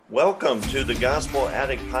Welcome to the Gospel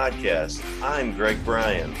Addict Podcast. I'm Greg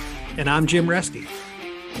Bryan. And I'm Jim Reske.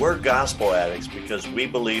 We're gospel addicts because we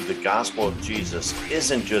believe the gospel of Jesus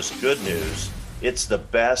isn't just good news, it's the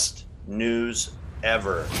best news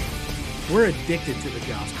ever. We're addicted to the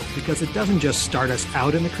gospel because it doesn't just start us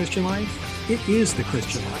out in the Christian life, it is the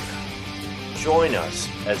Christian life. Join us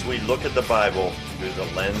as we look at the Bible through the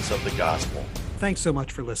lens of the gospel. Thanks so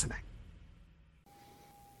much for listening.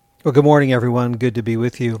 Well, good morning, everyone. Good to be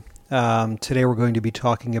with you. Today we're going to be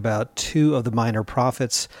talking about two of the minor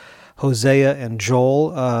prophets, Hosea and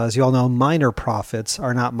Joel. As you all know, minor prophets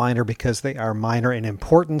are not minor because they are minor in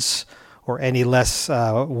importance or any less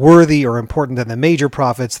worthy or important than the major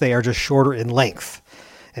prophets. They are just shorter in length.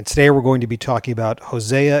 And today we're going to be talking about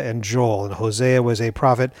Hosea and Joel. And Hosea was a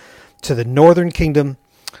prophet to the northern kingdom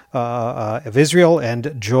of Israel,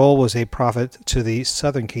 and Joel was a prophet to the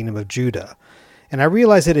southern kingdom of Judah. And I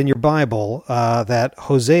realize that in your Bible that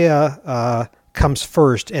Hosea comes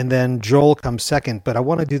first and then Joel comes second, but I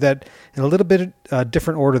want to do that in a little bit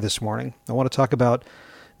different order this morning. I want to talk about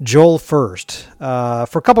Joel first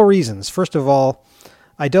for a couple reasons. First of all,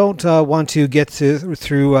 I don't want to get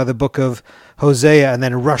through the book of Hosea and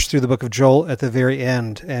then rush through the book of Joel at the very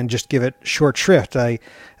end and just give it short shrift. I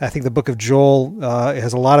think the book of Joel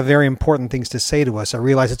has a lot of very important things to say to us. I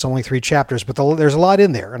realize it's only 3 chapters, but there's a lot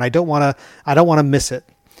in there, and I don't want to miss it.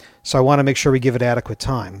 So I want to make sure we give it adequate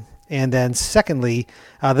time. And then secondly,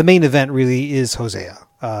 the main event really is Hosea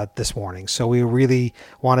this morning. So we really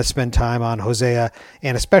want to spend time on Hosea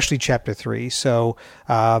and especially chapter 3. So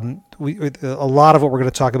a lot of what we're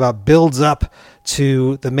going to talk about builds up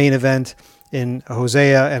to the main event in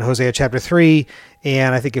Hosea and Hosea chapter 3.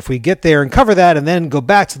 And I think if we get there and cover that and then go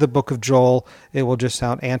back to the book of Joel, it will just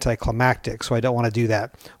sound anticlimactic. So I don't want to do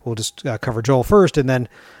that. We'll just cover Joel first, and then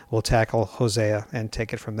we'll tackle Hosea and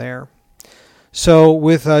take it from there. So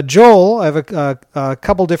with Joel, I have a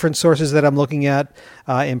couple different sources that I'm looking at,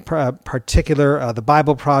 in particular the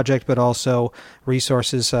Bible Project, but also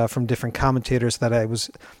resources from different commentators that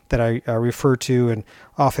I refer to and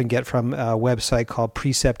often get from a website called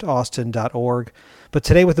preceptaustin.org. But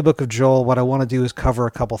today with the book of Joel, what I want to do is cover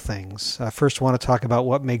a couple things. First, I want to talk about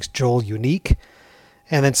what makes Joel unique.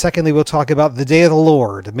 And then secondly, we'll talk about the day of the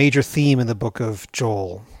Lord, a major theme in the book of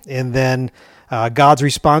Joel. And then God's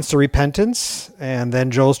response to repentance, and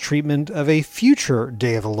then Joel's treatment of a future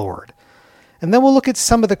day of the Lord. And then we'll look at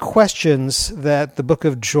some of the questions that the book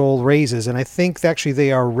of Joel raises, and I think actually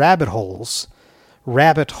they are rabbit holes,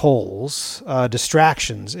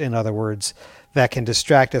 distractions, in other words, that can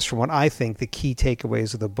distract us from what I think the key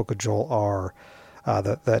takeaways of the book of Joel are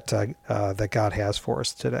that God has for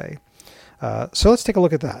us today. So let's take a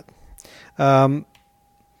look at that.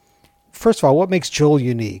 First of all, what makes Joel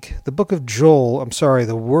unique? The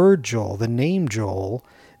word Joel, the name Joel,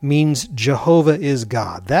 means Jehovah is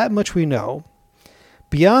God. That much we know.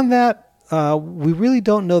 Beyond that, we really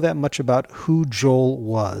don't know that much about who Joel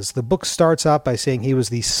was. The book starts out by saying he was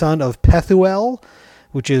the son of Pethuel,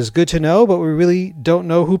 which is good to know, but we really don't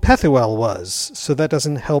know who Pethuel was, so that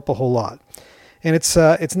doesn't help a whole lot. And it's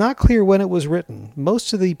not clear when it was written.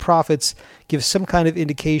 Most of the prophets give some kind of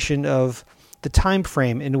indication of the time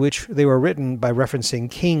frame in which they were written by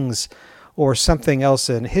referencing kings or something else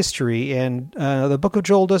in history. And the book of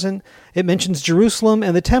Joel it mentions Jerusalem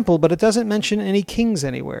and the temple, but it doesn't mention any kings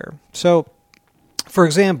anywhere. So, for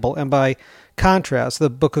example, and by contrast,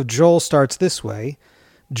 the book of Joel starts this way.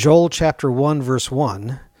 Joel chapter 1, verse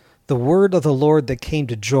 1, the word of the Lord that came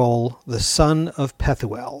to Joel, the son of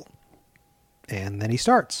Pethuel. And then he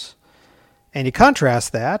starts. And you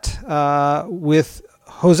contrast that with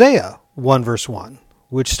Hosea 1 verse 1,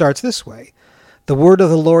 which starts this way. The word of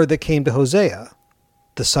the Lord that came to Hosea,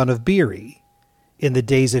 the son of Beeri, in the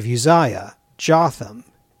days of Uzziah, Jotham,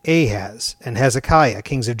 Ahaz, and Hezekiah,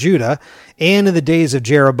 kings of Judah, and in the days of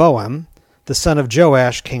Jeroboam, the son of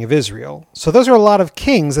Joash, king of Israel. So those are a lot of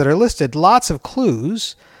kings that are listed, lots of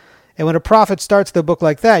clues. And when a prophet starts the book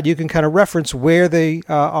like that, you can kind of reference where they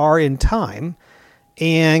are in time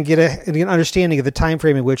and get an understanding of the time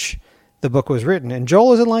frame in which the book was written. And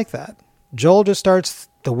Joel isn't like that. Joel just starts,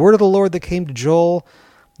 the word of the Lord that came to Joel,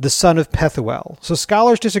 the son of Pethuel. So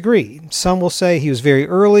scholars disagree. Some will say he was very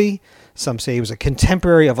early. Some say he was a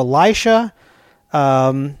contemporary of Elisha.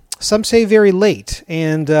 Some say very late.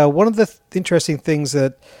 And one of the interesting things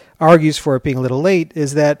that argues for it being a little late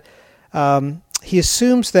is that he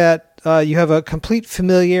assumes that you have a complete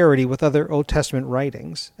familiarity with other Old Testament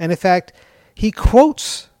writings. And in fact, he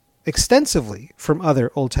quotes extensively from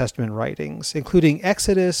other Old Testament writings, including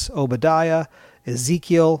Exodus, Obadiah,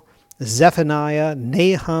 Ezekiel, Zephaniah,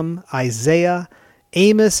 Nahum, Isaiah,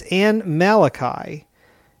 Amos, and Malachi.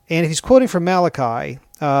 And if he's quoting from Malachi,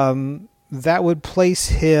 that would place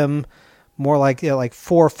him more like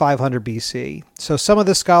 400 or 500 BC. So some of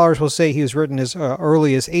the scholars will say he was written as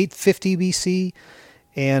early as 850 BC,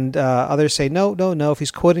 and others say no. If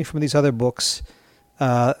he's quoting from these other books,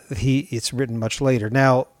 it's written much later.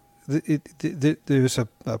 Now, there's a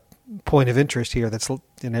point of interest here that's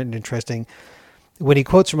interesting. When he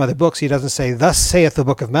quotes from other books, he doesn't say, "Thus saith the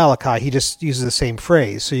book of Malachi." He just uses the same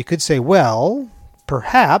phrase. So you could say, well,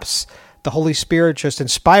 perhaps the Holy Spirit just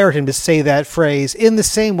inspired him to say that phrase in the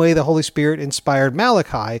same way the Holy Spirit inspired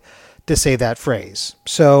Malachi to say that phrase.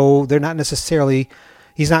 So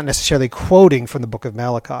he's not necessarily quoting from the book of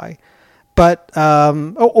Malachi. But,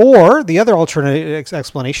 or the other alternative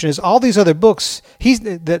explanation is all these other books,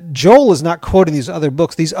 that Joel is not quoting these other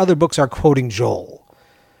books. These other books are quoting Joel.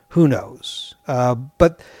 Who knows?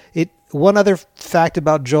 But one other fact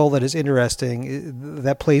about Joel that is interesting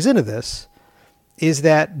that plays into this is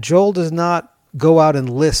that Joel does not go out and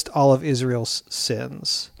list all of Israel's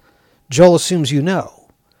sins. Joel assumes you know.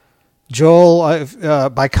 Joel,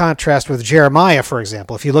 by contrast with Jeremiah, for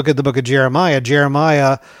example, if you look at the book of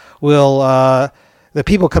Jeremiah will, the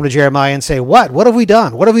people come to Jeremiah and say, What have we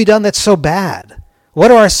done? What have we done that's so bad?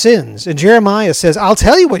 What are our sins? And Jeremiah says, I'll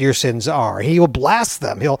tell you what your sins are. He will blast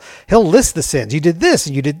them. He'll list the sins. You did this,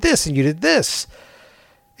 and you did this, and you did this.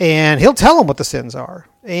 And he'll tell them what the sins are.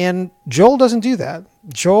 And Joel doesn't do that.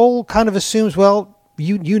 Joel kind of assumes, well,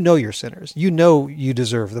 you know you're sinners. You know you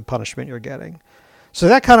deserve the punishment you're getting. So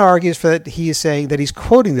that kind of argues for that he is saying that he's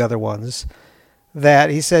quoting the other ones, that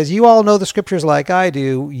he says, you all know the scriptures like I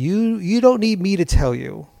do. You don't need me to tell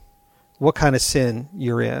you what kind of sin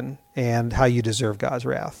you're in and how you deserve God's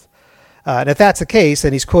wrath. And if that's the case,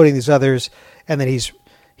 then he's quoting these others, and then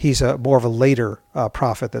he's more of a later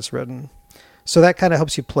prophet that's written. So that kind of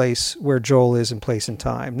helps you place where Joel is in place and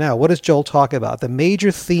time. Now, what does Joel talk about? The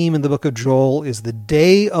major theme in the book of Joel is the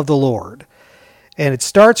day of the Lord. And it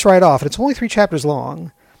starts right off, and it's only 3 chapters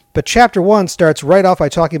long, but chapter 1 starts right off by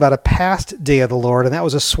talking about a past day of the Lord, and that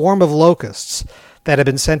was a swarm of locusts that had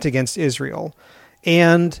been sent against Israel.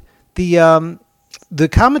 And the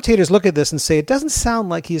commentators look at this and say it doesn't sound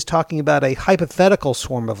like he's talking about a hypothetical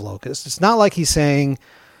swarm of locusts. It's not like he's saying,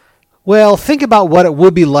 well, think about what it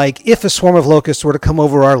would be like if a swarm of locusts were to come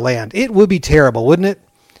over our land. It would be terrible, wouldn't it?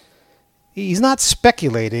 He's not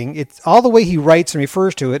speculating. It's all the way he writes and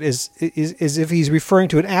refers to it is if he's referring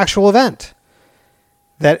to an actual event,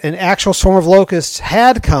 that an actual swarm of locusts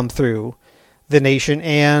had come through the nation,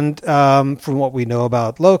 and from what we know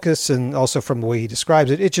about locusts and also from the way he describes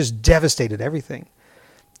it, it just devastated everything.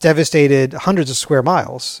 Devastated hundreds of square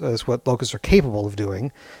miles, is what locusts are capable of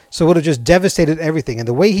doing. So it would have just devastated everything. And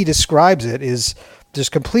the way he describes it is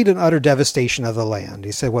just complete and utter devastation of the land.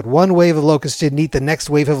 He said what one wave of locusts didn't eat, the next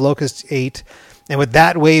wave of locusts ate. And what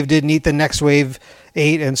that wave didn't eat, the next wave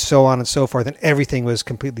ate, and so on and so forth. And everything was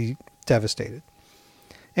completely devastated.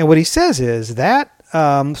 And what he says is that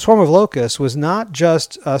swarm of locusts was not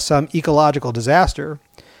just some ecological disaster,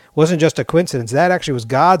 wasn't just a coincidence. That actually was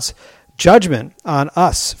God's judgment on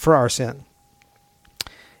us for our sin.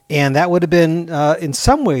 And that would have been, in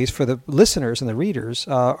some ways, for the listeners and the readers,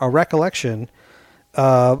 a recollection,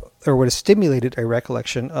 or would have stimulated a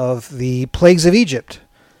recollection of the plagues of Egypt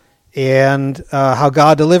and how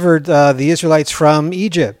God delivered the Israelites from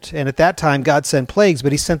Egypt. And at that time, God sent plagues,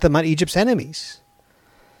 but he sent them on Egypt's enemies.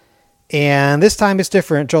 And this time it's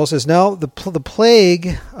different. Joel says, no, the plague,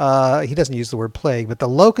 he doesn't use the word plague, but the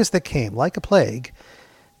locust that came, like a plague,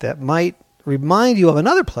 that might remind you of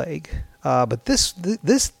another plague. But this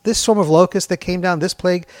swarm of locusts that came down, this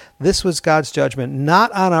plague, this was God's judgment,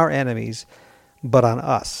 not on our enemies, but on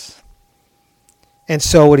us. And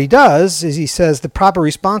so what he does is he says the proper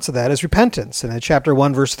response to that is repentance. And in chapter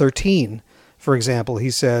 1, verse 13, for example,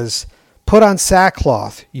 he says, put on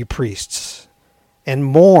sackcloth, you priests, and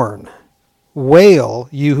mourn. Wail,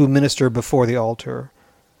 you who minister before the altar.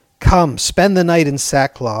 Come, spend the night in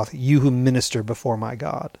sackcloth, you who minister before my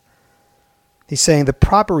God. He's saying the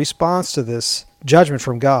proper response to this judgment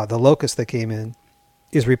from God, the locust that came in,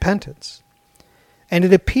 is repentance. And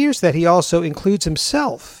it appears that he also includes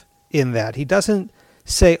himself in that. He doesn't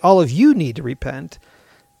say, all of you need to repent.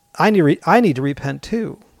 I need to repent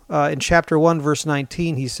too. In chapter 1, verse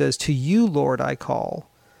 19, he says, to you, Lord, I call.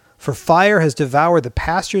 For fire has devoured the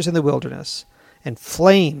pastures in the wilderness, and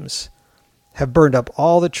flames have burned up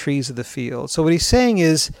all the trees of the field. So what he's saying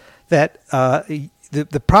is that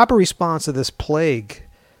the proper response to this plague,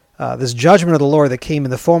 this judgment of the Lord that came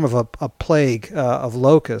in the form of a plague of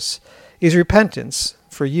locusts, is repentance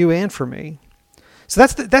for you and for me. So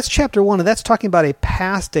that's chapter 1, and that's talking about a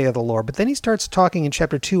past day of the Lord. But then he starts talking in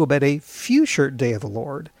chapter 2 about a future day of the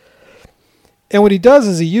Lord. And what he does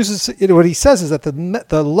is what he says is that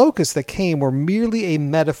the locusts that came were merely a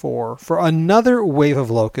metaphor for another wave of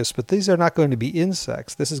locusts, but these are not going to be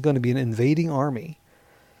insects. This is going to be an invading army.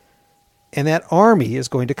 And that army is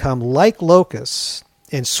going to come like locusts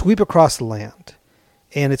and sweep across the land.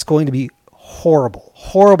 And it's going to be horrible,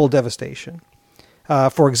 horrible devastation.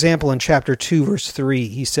 For example, in chapter 2, verse 3,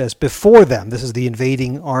 he says, before them, this is the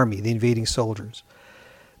invading army, the invading soldiers,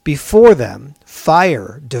 before them,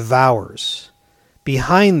 fire devours.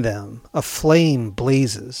 Behind them, a flame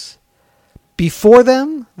blazes. Before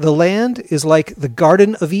them, the land is like the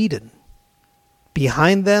Garden of Eden.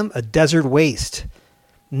 Behind them, a desert waste.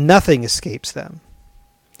 Nothing escapes them.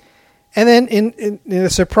 And then in a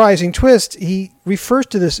surprising twist, he refers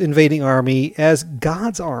to this invading army as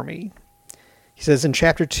God's army. He says in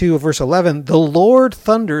chapter 2 of verse 11, the Lord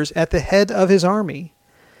thunders at the head of his army.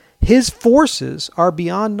 His forces are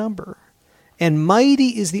beyond number, and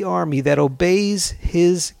mighty is the army that obeys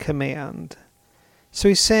his command. So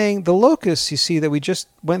he's saying the locusts, you see, that we just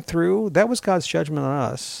went through, that was God's judgment on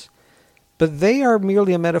us. But they are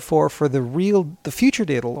merely a metaphor for the future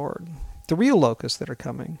day of the Lord, the real locusts that are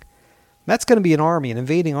coming. That's going to be an army, an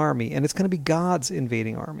invading army, and it's going to be God's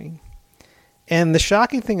invading army. And the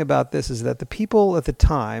shocking thing about this is that the people at the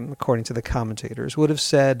time, according to the commentators, would have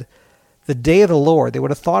said the day of the Lord, they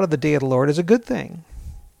would have thought of the day of the Lord as a good thing.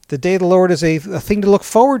 The day of the Lord is a thing to look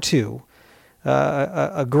forward to,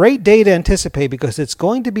 a great day to anticipate, because it's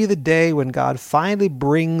going to be the day when God finally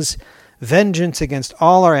brings vengeance against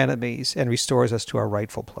all our enemies and restores us to our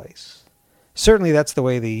rightful place. Certainly that's the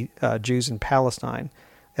way the Jews in Palestine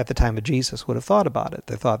at the time of Jesus would have thought about it.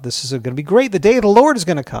 They thought, this is going to be great. The day of the Lord is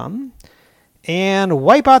going to come and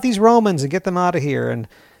wipe out these Romans and get them out of here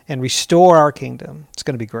and restore our kingdom. It's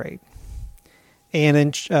going to be great. And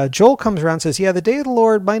then Joel comes around and says, yeah, the day of the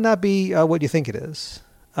Lord might not be what you think it is.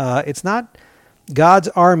 It's not God's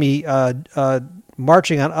army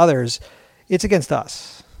marching on others. It's against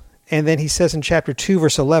us. And then he says in chapter 2,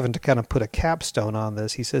 verse 11, to kind of put a capstone on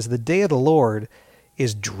this, he says, the day of the Lord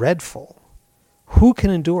is dreadful. Who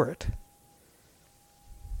can endure it?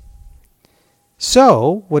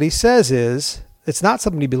 So what he says is, it's not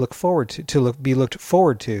something to be looked forward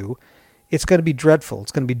to. It's going to be dreadful.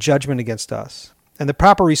 It's going to be judgment against us. And the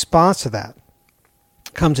proper response to that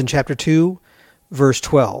comes in chapter 2, verse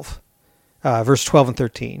 12 and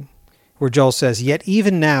 13, where Joel says, yet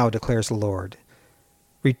even now, declares the Lord,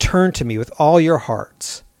 return to me with all your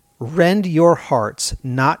hearts. Rend your hearts,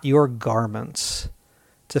 not your garments.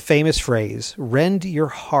 It's a famous phrase. Rend your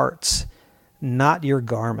hearts, not your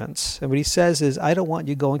garments. And what he says is, I don't want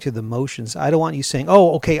you going through the motions. I don't want you saying,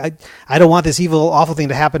 oh, okay, I don't want this evil, awful thing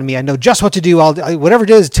to happen to me. I know just what to do. Whatever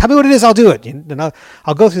it is, tell me what it is, I'll do it. And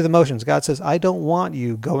I'll go through the motions. God says, I don't want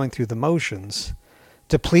you going through the motions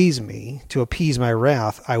to please me, to appease my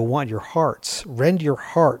wrath. I want your hearts. Rend your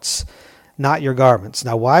hearts, not your garments.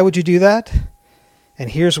 Now, why would you do that?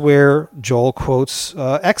 And here's where Joel quotes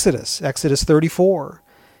Exodus 34.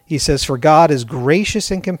 He says, for God is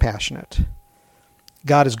gracious and compassionate.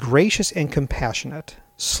 God is gracious and compassionate,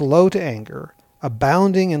 slow to anger,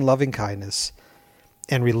 abounding in loving kindness,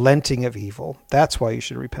 and relenting of evil. That's why you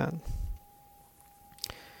should repent.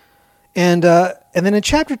 And then in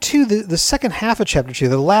chapter 2, the second half of chapter 2,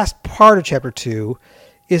 the last part of chapter 2,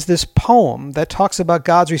 is this poem that talks about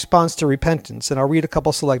God's response to repentance. And I'll read a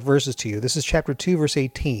couple select verses to you. This is chapter 2, verse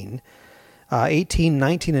 18,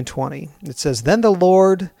 19, and 20. It says, then the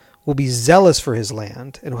Lord will be zealous for his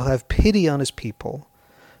land and will have pity on his people.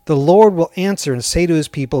 The Lord will answer and say to his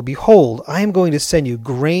people, behold, I am going to send you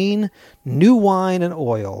grain, new wine, and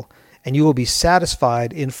oil, and you will be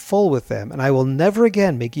satisfied in full with them, and I will never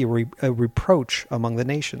again make you a reproach among the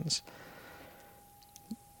nations.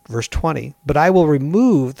 Verse 20, but I will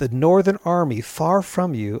remove the northern army far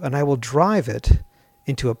from you, and I will drive it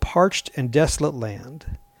into a parched and desolate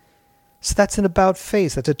land. So that's an about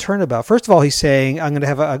face. That's a turnabout. First of all, he's saying, I'm going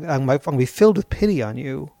to be filled with pity on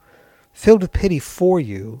you, filled with pity for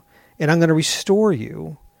you, and I'm going to restore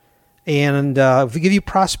you and give you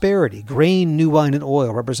prosperity. Grain, new wine, and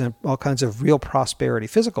oil represent all kinds of real prosperity,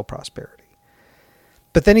 physical prosperity.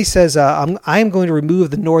 But then he says, I am going to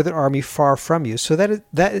remove the northern army far from you. So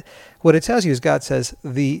that what it tells you is God says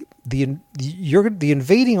the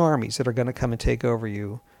invading armies that are going to come and take over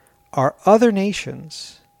you are other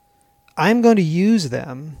nations. I'm going to use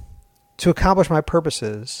them to accomplish my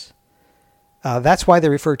purposes. That's why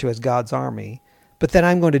they're referred to as God's army. But then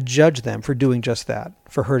I'm going to judge them for doing just that,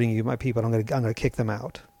 for hurting you, my people. I'm going to kick them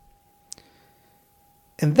out.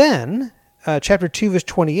 And then chapter 2, verse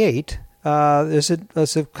 28, there's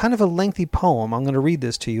a kind of a lengthy poem. I'm going to read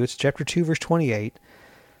this to you. It's chapter 2, verse 28.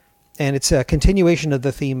 And it's a continuation of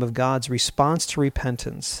the theme of God's response to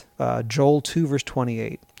repentance. Joel 2, verse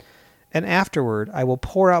 28. And afterward I will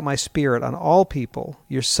pour out my spirit on all people.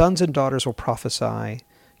 Your sons and daughters will prophesy.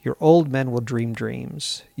 Your old men will dream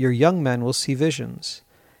dreams. Your young men will see visions.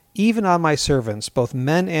 Even on my servants, both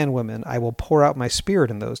men and women, I will pour out my spirit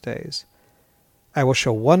in those days. I will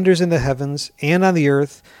show wonders in the heavens and on the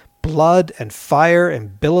earth, blood and fire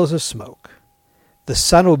and billows of smoke. The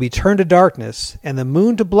sun will be turned to darkness and the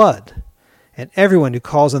moon to blood, and everyone who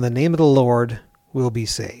calls on the name of the Lord will be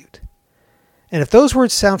saved. And if those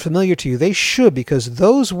words sound familiar to you, they should, because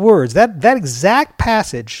those words, that exact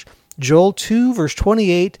passage, Joel 2, verse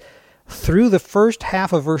 28, through the first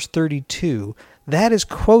half of verse 32, that is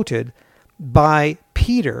quoted by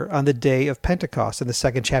Peter on the day of Pentecost in the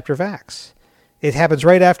second chapter of Acts. It happens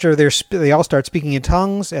right after they all start speaking in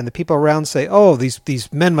tongues, and the people around say, "Oh,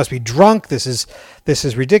 these men must be drunk. This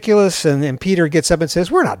is ridiculous." And Peter gets up and says,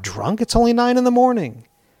 "We're not drunk. It's only 9 a.m."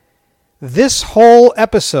 This whole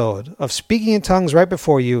episode of speaking in tongues right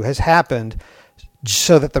before you has happened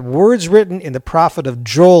so that the words written in the prophet of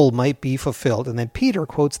Joel might be fulfilled. And then Peter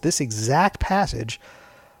quotes this exact passage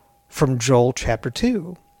from Joel chapter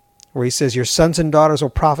 2, where he says, your sons and daughters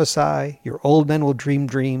will prophesy, your old men will dream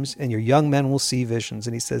dreams, and your young men will see visions.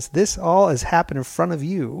 And he says, this all has happened in front of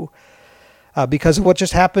you because of what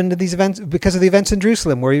just happened in these events, because of the events in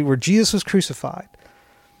Jerusalem where Jesus was crucified.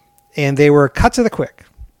 And they were cut to the quick.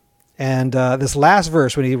 And this last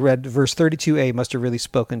verse, when he read verse 32a, must have really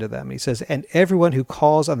spoken to them. He says, and everyone who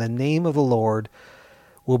calls on the name of the Lord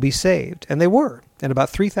will be saved. And they were. And about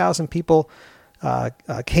 3,000 people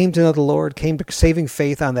came to know the Lord, came to saving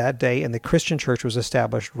faith on that day, and the Christian church was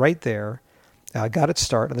established right there, got its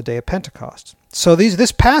start on the day of Pentecost. So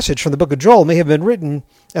this passage from the book of Joel may have been written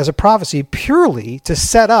as a prophecy purely to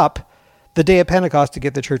set up the day of Pentecost to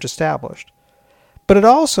get the church established. But it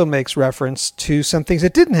also makes reference to some things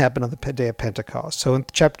that didn't happen on the day of Pentecost. So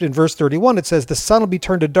in verse 31, it says, the sun will be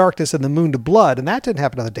turned to darkness and the moon to blood, and that didn't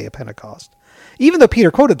happen on the day of Pentecost, even though Peter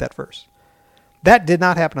quoted that verse. That did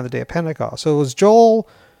not happen on the day of Pentecost. So was Joel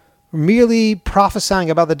merely prophesying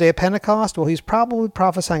about the day of Pentecost? Well, he's probably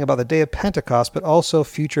prophesying about the day of Pentecost, but also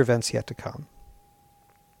future events yet to come.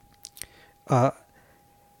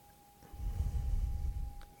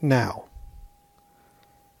 Now,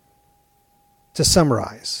 to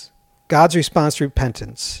summarize, God's response to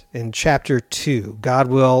repentance in chapter 2, God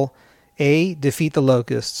will A, defeat the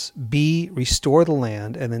locusts, B, restore the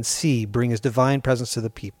land, and then C, bring his divine presence to the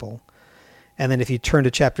people. And then if you turn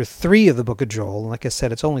to chapter 3 of the book of Joel, and like I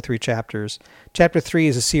said, it's only 3 chapters. Chapter 3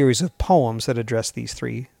 is a series of poems that address these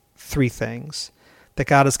three things. That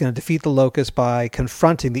God is going to defeat the locusts by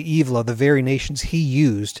confronting the evil of the very nations he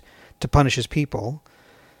used to punish his people.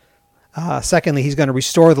 Secondly, he's going to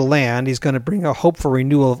restore the land. He's going to bring a hope for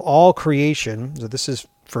renewal of all creation. So this is,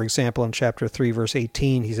 for example, in chapter 3, verse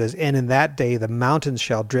 18, he says, and in that day the mountains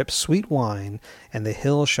shall drip sweet wine, and the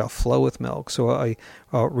hills shall flow with milk. So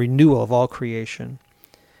a renewal of all creation.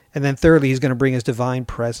 And then thirdly, he's going to bring his divine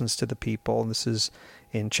presence to the people. And this is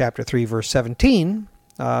in chapter 3, verse 17.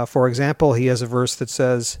 For example, Joel has a verse that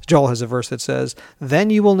says, then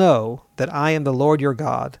you will know that I am the Lord your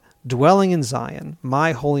God, dwelling in Zion,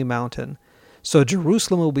 my holy mountain. So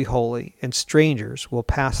Jerusalem will be holy, and strangers will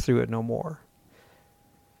pass through it no more.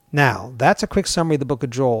 Now, that's a quick summary of the book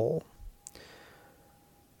of Joel.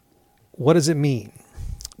 What does it mean?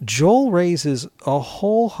 Joel raises a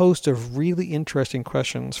whole host of really interesting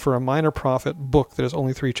questions for a minor prophet book that is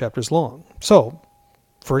only 3 chapters long. So,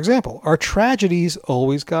 for example, are tragedies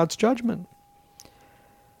always God's judgment?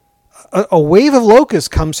 A wave of locusts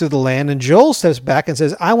comes through the land, and Joel steps back and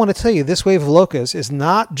says, I want to tell you, this wave of locusts is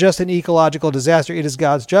not just an ecological disaster, it is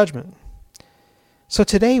God's judgment. So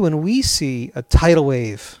today, when we see a tidal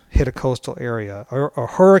wave hit a coastal area, or a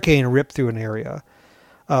hurricane rip through an area,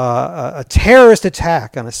 a terrorist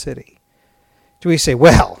attack on a city, do we say,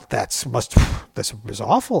 well, this was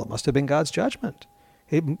awful, it must have been God's judgment?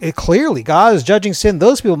 It clearly, God is judging sin.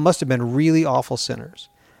 Those people must have been really awful sinners.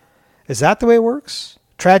 Is that the way it works?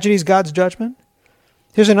 Tragedy is God's judgment?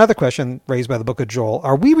 Here's another question raised by the book of Joel.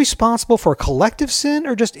 Are we responsible for collective sin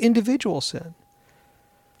or just individual sin?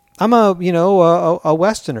 I'm a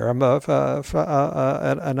Westerner.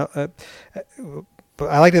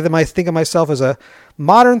 I like to think of myself as a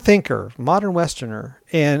modern thinker, modern Westerner.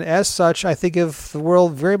 And as such, I think of the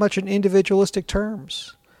world very much in individualistic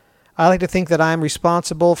terms. I like to think that I'm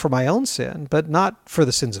responsible for my own sin, but not for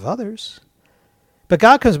the sins of others. But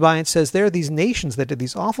God comes by and says, there are these nations that did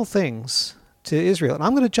these awful things to Israel, and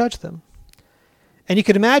I'm going to judge them. And you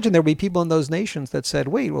could imagine there would be people in those nations that said,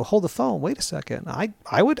 wait, well, hold the phone. Wait a second.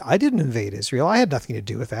 I didn't invade Israel. I had nothing to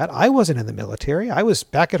do with that. I wasn't in the military. I was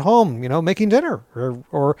back at home, making dinner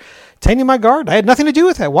or tending my garden. I had nothing to do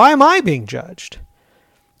with that. Why am I being judged?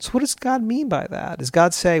 So what does God mean by that? Does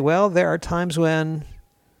God say, well, there are times when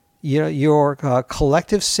your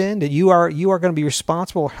collective sin, that you are going to be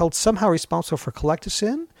responsible or held somehow responsible for collective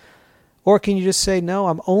sin? Or can you just say, no,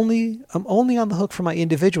 I'm only on the hook for my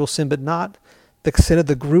individual sin, but not the sin of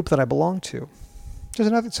the group that I belong to? So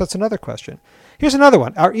that's another question. Here's another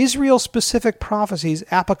one. Are Israel-specific prophecies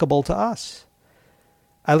applicable to us?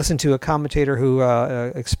 I listened to a commentator who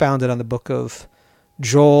expounded on the book of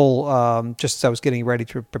Joel just as I was getting ready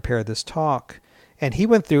to prepare this talk. And he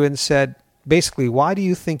went through and said, basically, why do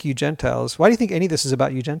you think any of this is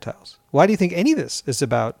about you Gentiles? Why do you think any of this is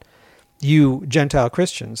about you Gentile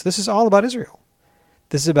Christians? This is all about Israel.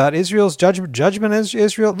 This is about Israel's judgment as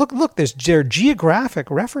Israel. Look, there are geographic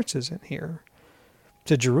references in here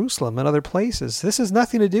to Jerusalem and other places. This has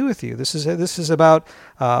nothing to do with you. This is about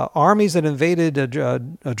armies that invaded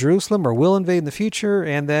Jerusalem or will invade in the future,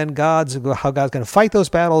 and then how God's going to fight those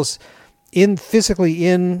battles physically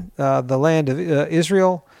in the land of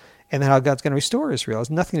Israel, and then how God's going to restore Israel. It has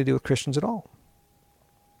nothing to do with Christians at all.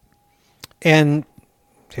 And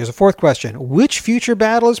here's a fourth question. Which future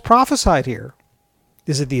battle is prophesied here?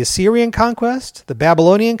 Is it the Assyrian conquest, the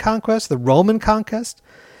Babylonian conquest, the Roman conquest?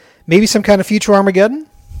 Maybe some kind of future Armageddon?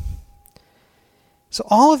 So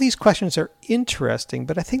all of these questions are interesting,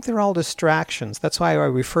 but I think they're all distractions. That's why I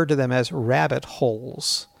refer to them as rabbit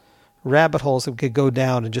holes. Rabbit holes that we could go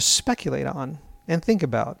down and just speculate on and think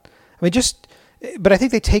about. But I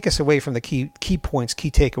think they take us away from the key points, key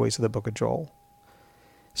takeaways of the book of Joel.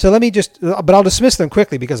 So but I'll dismiss them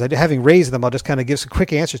quickly because having raised them, I'll just kind of give some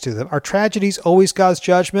quick answers to them. Are tragedies always God's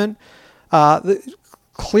judgment?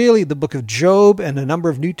 Clearly, the book of Job and a number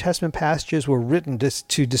of New Testament passages were written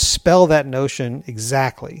to dispel that notion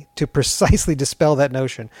exactly, to precisely dispel that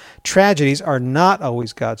notion. Tragedies are not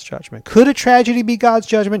always God's judgment. Could a tragedy be God's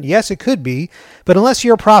judgment? Yes, it could be, but unless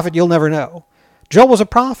you're a prophet, you'll never know. Joel was a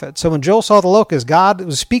prophet, so when Joel saw the locust, God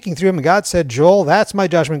was speaking through him, and God said, Joel, that's my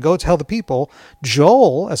judgment. Go tell the people.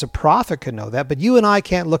 Joel, as a prophet, could know that, but you and I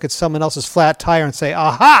can't look at someone else's flat tire and say,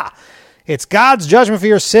 aha, it's God's judgment for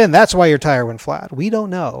your sin. That's why your tire went flat. We don't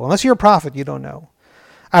know. Unless you're a prophet, you don't know.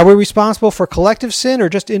 Are we responsible for collective sin or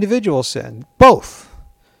just individual sin? Both.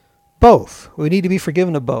 Both. We need to be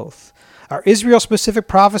forgiven of both. Are Israel-specific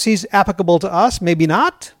prophecies applicable to us? Maybe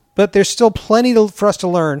not, but there's still plenty for us to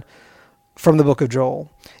learn from the book of Joel.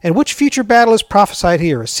 And which future battle is prophesied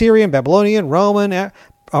here? Assyrian, Babylonian, Roman,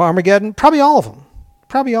 Armageddon? Probably all of them.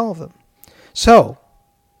 Probably all of them. So,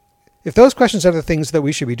 if those questions are the things that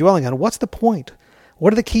we should be dwelling on, what's the point?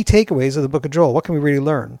 What are the key takeaways of the book of Joel? What can we really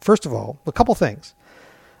learn? First of all, a couple things.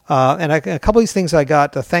 A couple of these things I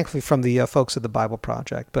got, thankfully, from the folks at the Bible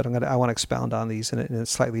Project, but I want to expound on these in a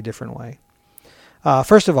slightly different way.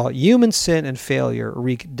 First of all, human sin and failure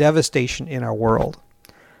wreak devastation in our world.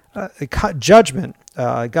 Judgment,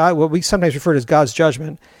 God, what we sometimes refer to as God's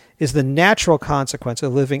judgment, is the natural consequence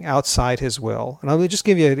of living outside His will. And I'll just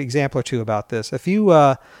give you an example or two about this. If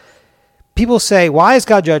you people say, "Why is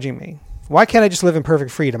God judging me? Why can't I just live in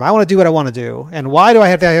perfect freedom? I want to do what I want to do, and why do I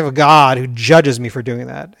have to have a God who judges me for doing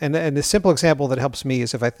that?" And the simple example that helps me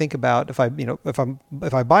is if I think about if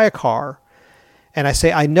I buy a car, and I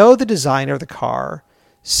say I know the designer of the car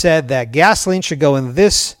said that gasoline should go in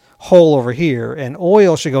this hole over here and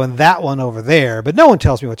oil should go in that one over there, but no one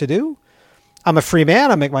tells me what to do. I'm a free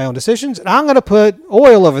man. I make my own decisions, and I'm going to put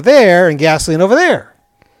oil over there and gasoline over there.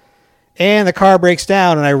 And the car breaks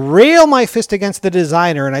down, and I rail my fist against the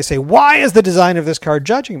designer, and I say, why is the designer of this car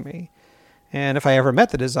judging me? And if I ever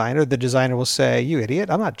met the designer will say, you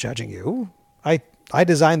idiot, I'm not judging you. I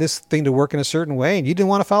designed this thing to work in a certain way, and you didn't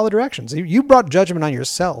want to follow the directions. You brought judgment on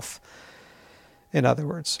yourself, in other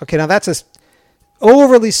words. Okay, now that's a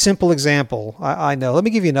overly simple example, I know. Let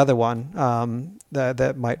me give you another one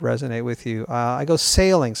that might resonate with you. I go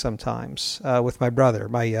sailing sometimes with my brother.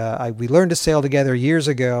 We learned to sail together years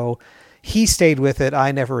ago. He stayed with it.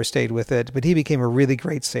 I never stayed with it, but he became a really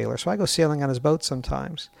great sailor. So I go sailing on his boat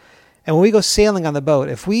sometimes. And when we go sailing on the boat,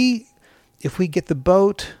 if we get the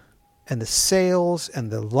boat and the sails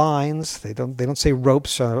and the lines, they don't say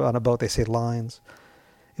ropes on a boat, they say lines.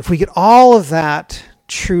 If we get all of that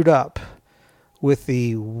trued up with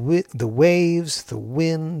the waves, the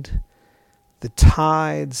wind, the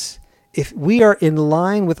tides, if we are in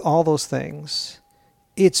line with all those things,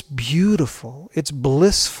 it's beautiful, it's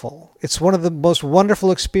blissful, it's one of the most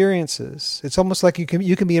wonderful experiences. It's almost like you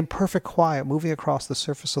can be in perfect quiet moving across the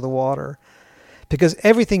surface of the water because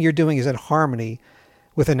everything you're doing is in harmony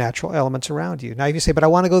with the natural elements around you. Now, if you say, but I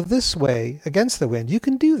want to go this way against the wind, you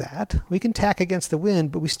can do that. We can tack against the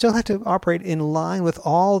wind, but we still have to operate in line with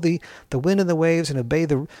all the wind and the waves and obey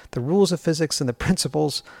the rules of physics and the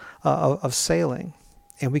principles of sailing,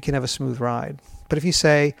 and we can have a smooth ride. But if you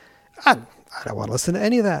say, I don't want to listen to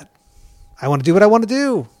any of that. I want to do what I want to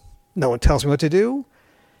do. No one tells me what to do.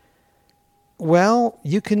 Well,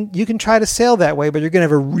 you can try to sail that way, but you're going to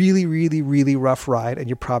have a really, really, really rough ride, and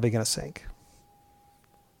you're probably going to sink.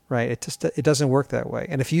 Right? It doesn't work that way.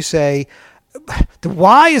 And if you say, the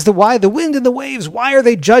wind and the waves, why are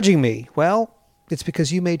they judging me? Well, it's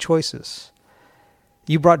because you made choices.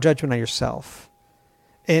 You brought judgment on yourself.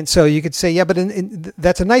 And so you could say, yeah, but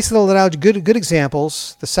that's a nice little analogy, good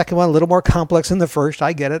examples. The second one, a little more complex than the first.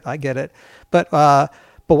 I get it. But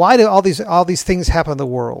why do all these things happen in the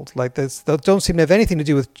world? Like this, they don't seem to have anything to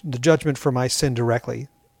do with the judgment for my sin directly.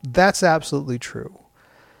 That's absolutely true.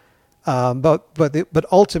 But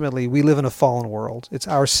ultimately, we live in a fallen world. It's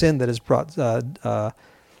our sin that has brought our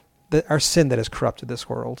sin that has corrupted this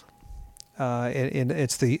world, and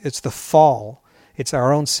it's the fall. It's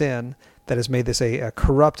our own sin that has made this a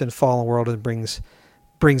corrupt and fallen world, and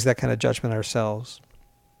brings that kind of judgment ourselves.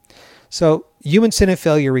 So, human sin and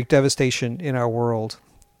failure wreak devastation in our world.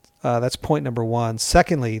 That's point number one.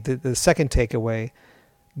 Secondly, the second takeaway: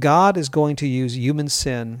 God is going to use human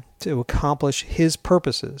sin to accomplish His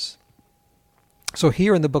purposes. So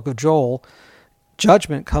here in the book of Joel,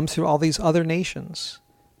 judgment comes through all these other nations.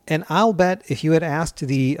 And I'll bet if you had asked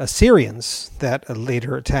the Assyrians that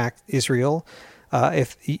later attacked Israel,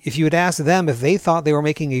 if you had asked them if they thought they were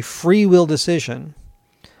making a free will decision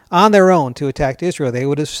on their own to attack Israel, they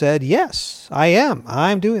would have said, yes, I am.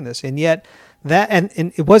 I'm doing this. And yet,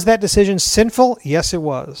 was that decision sinful? Yes, it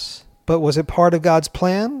was. But was it part of God's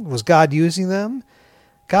plan? Was God using them?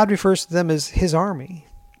 God refers to them as His army.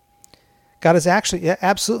 God is actually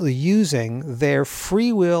absolutely using their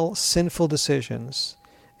free will sinful decisions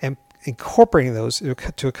and incorporating those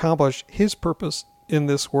to accomplish His purpose in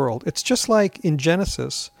this world. It's just like in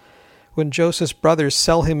Genesis when Joseph's brothers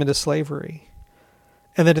sell him into slavery.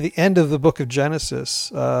 And then at the end of the book of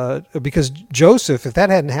Genesis, because Joseph, if that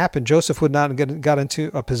hadn't happened, Joseph would not have got into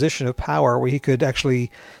a position of power where he could actually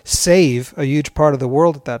save a huge part of the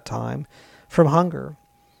world at that time from hunger.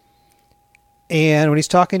 And when he's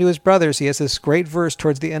talking to his brothers, he has this great verse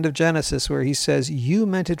towards the end of Genesis where he says, you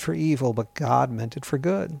meant it for evil, but God meant it for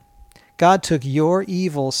good. God took your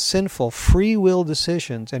evil, sinful, free will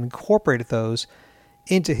decisions and incorporated those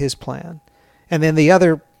into His plan. And then the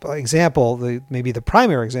other example, maybe the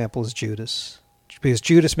primary example, is Judas. Because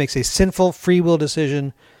Judas makes a sinful, free will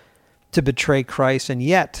decision to betray Christ, and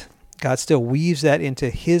yet God still weaves that into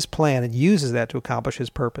His plan and uses that to accomplish His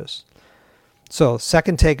purpose. So,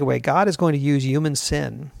 second takeaway, God is going to use human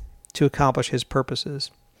sin to accomplish His purposes.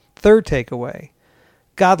 Third takeaway,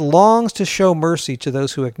 God longs to show mercy to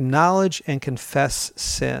those who acknowledge and confess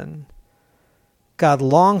sin. God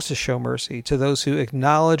longs to show mercy to those who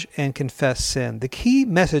acknowledge and confess sin. The key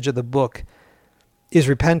message of the book is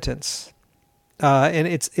repentance. And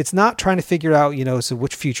it's not trying to figure out, so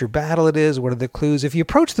which future battle it is, what are the clues. If you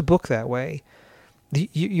approach the book that way,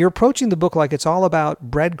 you're approaching the book like it's all about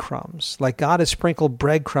breadcrumbs, like God has sprinkled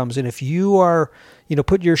breadcrumbs. And if you are,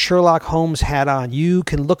 put your Sherlock Holmes hat on, you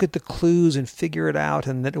can look at the clues and figure it out.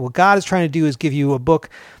 And that what God is trying to do is give you a book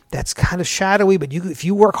that's kind of shadowy, but if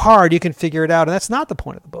you work hard, you can figure it out. And that's not the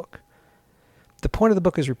point of the book. The point of the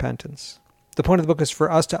book is repentance. The point of the book is for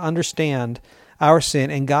us to understand our sin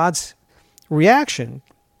and God's reaction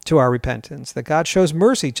to our repentance, that God shows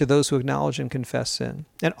mercy to those who acknowledge and confess sin.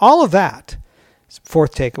 And all of that,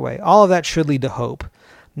 fourth takeaway, all of that should lead to hope.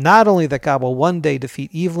 Not only that God will one day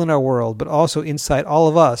defeat evil in our world, but also inside all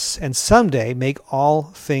of us and someday make all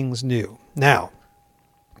things new. Now,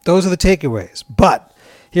 those are the takeaways. But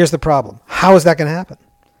here's the problem. How is that going to happen?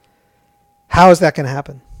 How is that going to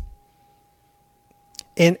happen?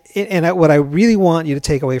 And what I really want you to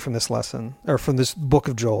take away from this lesson, or from this book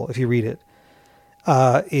of Joel, if you read it,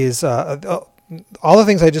 is all the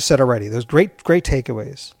things I just said already. Those great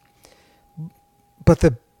takeaways. But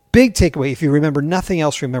the big takeaway, if you remember nothing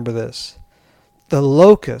else, remember this. The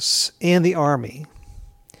locusts and the army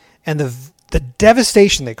and the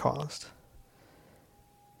devastation they caused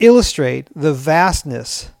illustrate the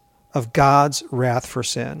vastness of God's wrath for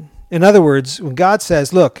sin. In other words, when God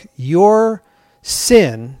says, look, your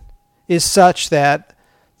sin is such that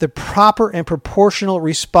the proper and proportional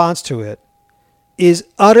response to it is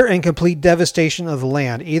utter and complete devastation of the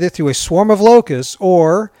land, either through a swarm of locusts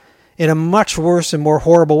or, in a much worse and more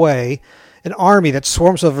horrible way, an army that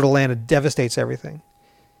swarms over the land and devastates everything.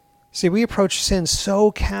 See, we approach sin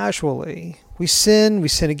so casually. We sin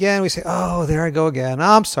again. We say, "Oh, there I go again.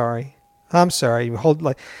 I'm sorry. You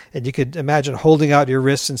hold and you could imagine holding out your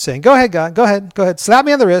wrists and saying, "Go ahead, God. Go ahead. Slap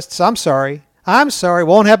me on the wrists. I'm sorry.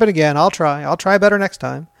 Won't happen again. I'll try better next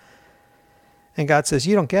time." And God says,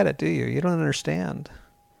 "You don't get it, do you? You don't understand."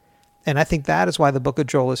 And I think that is why the book of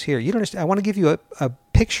Joel is here. You don't understand. I want to give you a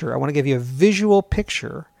picture. I want to give you a visual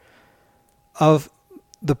picture of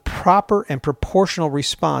the proper and proportional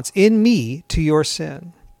response in me to your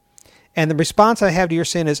sin. And the response I have to your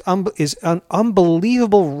sin is an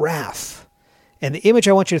unbelievable wrath. And the image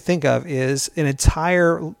I want you to think of is an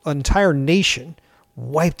entire nation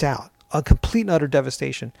wiped out, a complete and utter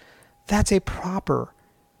devastation. That's a proper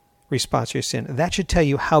response to your sin. That should tell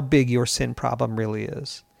you how big your sin problem really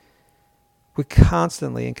is. We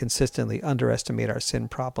constantly and consistently underestimate our sin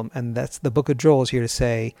problem. And that's the book of Joel is here to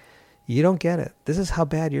say, you don't get it. This is how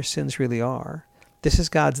bad your sins really are. This is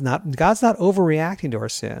God's not overreacting to our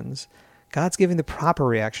sins. God's giving the proper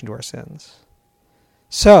reaction to our sins.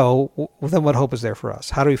 So then what hope is there for us?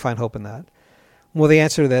 How do we find hope in that? Well, the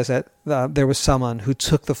answer to this is that there was someone who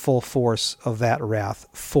took the full force of that wrath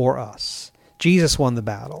for us. Jesus won the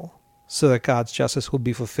battle so that God's justice would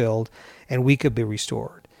be fulfilled and we could be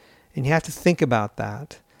restored. And you have to think about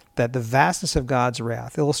that the vastness of God's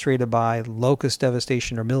wrath, illustrated by locust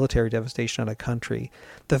devastation or military devastation on a country,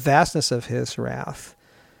 the vastness of his wrath,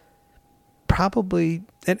 probably,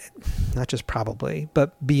 and not just probably,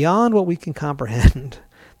 but beyond what we can comprehend,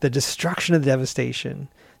 the destruction of the devastation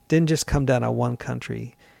didn't just come down on one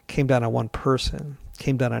country, came down on one person,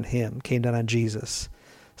 came down on him, came down on Jesus,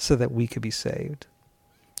 so that we could be saved.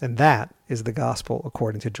 And that is the gospel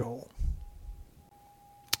according to Joel.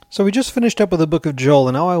 So we just finished up with the book of Joel,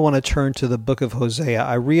 and now I want to turn to the book of Hosea.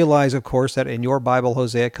 I realize, of course, that in your Bible,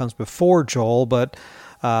 Hosea comes before Joel, but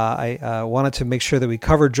I wanted to make sure that we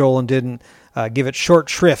covered Joel and didn't give it short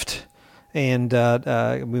shrift, and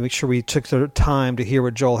we make sure we took the time to hear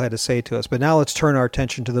what Joel had to say to us. But now let's turn our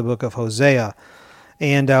attention to the book of Hosea.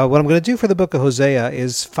 And what I'm going to do for the book of Hosea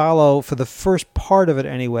is follow, for the first part of it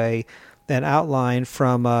anyway, an outline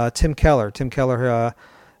from Tim Keller. Tim Keller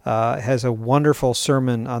has a wonderful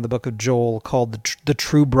sermon on the book of Joel called The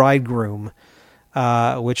True Bridegroom,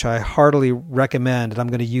 which I heartily recommend. And I'm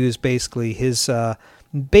going to use basically his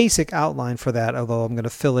basic outline for that, although I'm going to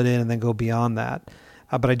fill it in and then go beyond that.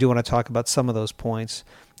 But I do want to talk about some of those points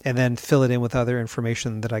and then fill it in with other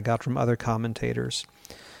information that I got from other commentators.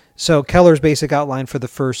 So Keller's basic outline for the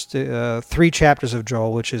first 3 chapters of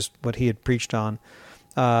Joel, which is what he had preached on,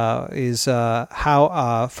 is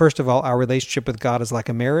how, first of all, our relationship with God is like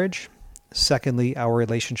a marriage. Secondly, our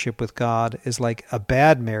relationship with God is like a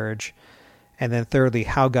bad marriage. And then thirdly,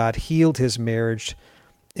 how God healed his marriage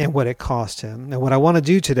and what it cost him. And what I want to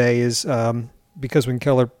do today is, because when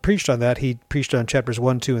Keller preached on that, he preached on chapters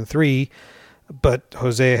 1, 2, and 3, but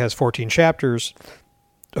Hosea has 14 chapters.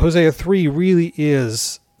 Hosea 3 really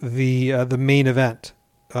is the main event.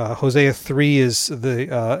 Hosea 3 is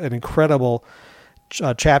an incredible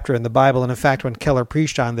chapter in the Bible. And in fact, when Keller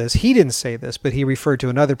preached on this, he didn't say this, but he referred to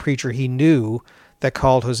another preacher he knew that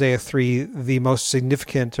called Hosea 3 the most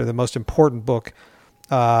significant or the most important book,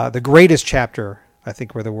 the greatest chapter, I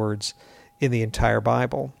think were the words, in the entire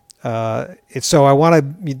Bible. So I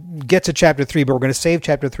want to get to chapter 3, but we're going to save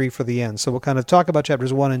chapter 3 for the end. So we'll kind of talk about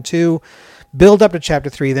chapters 1 and 2, build up to chapter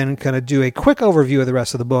 3, then kind of do a quick overview of the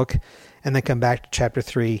rest of the book, and then come back to chapter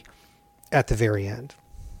 3 at the very end.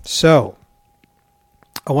 So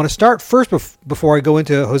I want to start first, before I go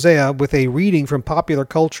into Hosea, with a reading from popular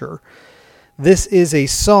culture. This is a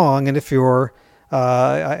song, and if you're,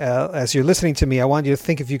 as you're listening to me, I want you to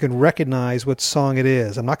think if you can recognize what song it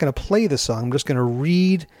is. I'm not going to play the song. I'm just going to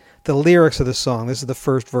read the lyrics of the song. This is the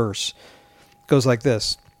first verse. It goes like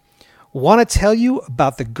this. Want to tell you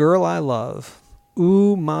about the girl I love.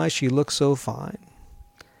 Ooh, my, she looks so fine.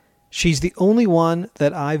 She's the only one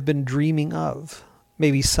that I've been dreaming of.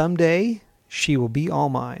 Maybe someday she will be all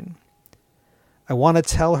mine. I want to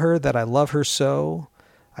tell her that I love her so.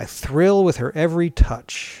 I thrill with her every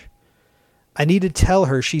touch. I need to tell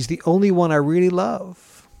her she's the only one I really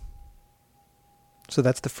love. So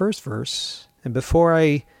that's the first verse. And before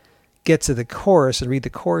I get to the chorus and read the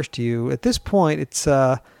chorus to you, at this point it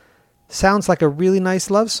sounds like a really nice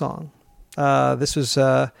love song. This was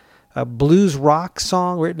a blues rock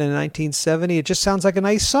song written in 1970. It just sounds like a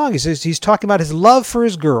nice song. He's talking about his love for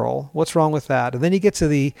his girl. What's wrong with that? And then you get to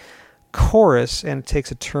the chorus, and it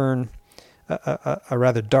takes a turn, a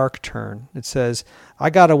rather dark turn. It says, I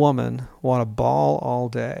got a woman, want to ball all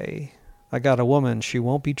day. I got a woman, she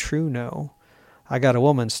won't be true, no. I got a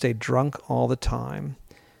woman, stay drunk all the time.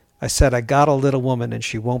 I said, I got a little woman and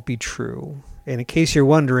she won't be true. And in case you're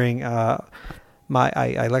wondering, I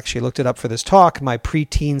actually looked it up for this talk. My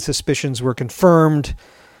preteen suspicions were confirmed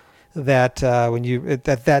that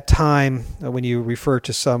at that time, when you refer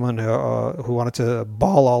to someone who wanted to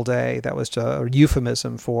ball all day, that was a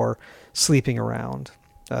euphemism for sleeping around.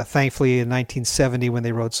 Thankfully, in 1970, when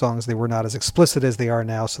they wrote songs, they were not as explicit as they are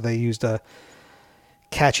now, so they used a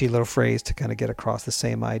catchy little phrase to kind of get across the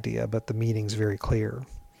same idea, but the meaning's very clear.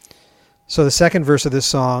 So the second verse of this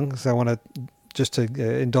song, I want to just to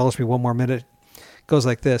indulge me one more minute, goes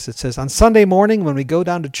like this. It says, on Sunday morning when we go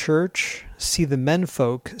down to church, see the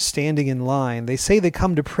menfolk standing in line. They say they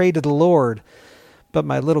come to pray to the Lord, but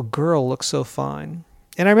my little girl looks so fine.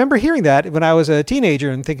 And I remember hearing that when I was a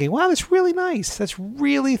teenager and thinking, wow, that's really nice. That's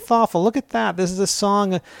really thoughtful. Look at that. This is a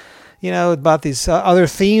song, about these other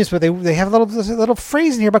themes, but they have a little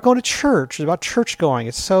phrase in here about going to church, about church going.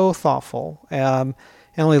 It's so thoughtful. And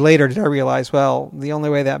only later did I realize, well, the only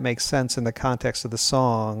way that makes sense in the context of the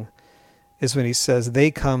song is when he says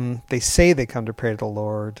they say they come to pray to the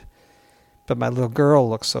Lord, but my little girl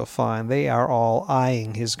looks so fine. They are all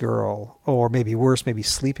eyeing his girl, or maybe worse, maybe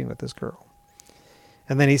sleeping with his girl.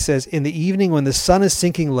 And then he says, in the evening when the sun is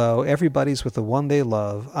sinking low, everybody's with the one they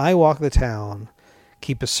love. I walk the town,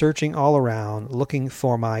 keep a searching all around, looking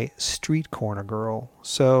for my street corner girl.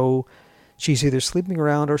 So she's either sleeping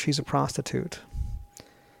around or she's a prostitute.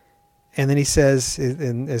 And then he says,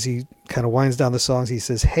 and as he kind of winds down the songs, he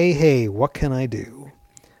says, hey, hey, what can I do?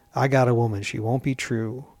 I got a woman, she won't be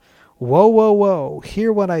true. Whoa, whoa, whoa,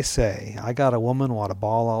 hear what I say. I got a woman, want to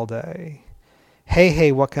ball all day. Hey,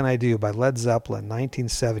 hey, what can I do? By Led Zeppelin,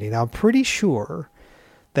 1970. Now, I'm pretty sure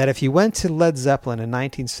that if you went to Led Zeppelin in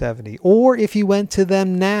 1970, or if you went to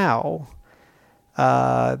them now,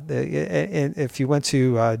 if you went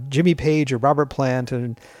to Jimmy Page or Robert Plant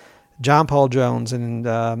and John Paul Jones, and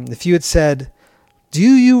if you had said, do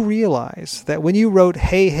you realize that when you wrote,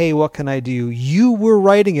 hey, hey, what can I do, you were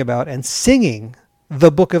writing about and singing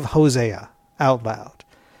the book of Hosea out loud?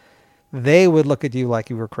 They would look at you like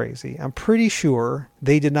you were crazy. I'm pretty sure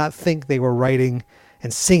they did not think they were writing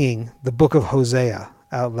and singing the book of Hosea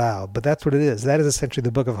out loud, but that's what it is. That is essentially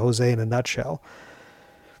the book of Hosea in a nutshell.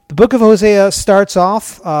 The book of Hosea starts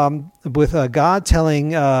off with God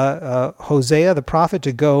telling Hosea, the prophet,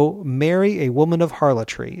 to go marry a woman of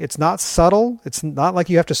harlotry. It's not subtle. It's not like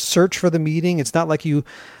you have to search for the meaning. It's not like you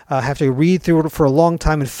have to read through it for a long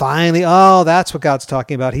time and finally, oh, that's what God's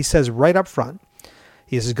talking about. He says right up front.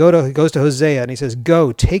 He goes to Hosea and he says,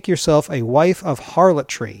 go, take yourself a wife of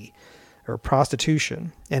harlotry or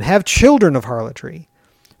prostitution and have children of harlotry.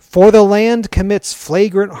 For the land commits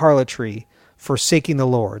flagrant harlotry, forsaking the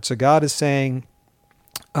Lord. So God is saying,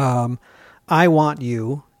 I want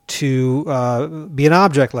you to be an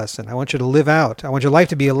object lesson. I want you to live out. I want your life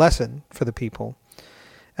to be a lesson for the people.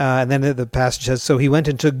 And then the passage says, so he went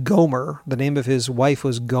into Gomer. The name of his wife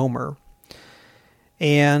was Gomer.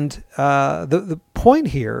 And the point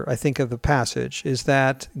here, I think, of the passage is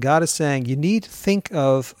that God is saying, you need to think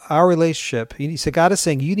of our relationship. God is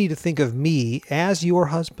saying, you need to think of me as your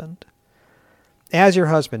husband. As your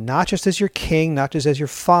husband, not just as your king, not just as your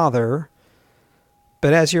father,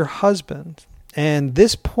 but as your husband. And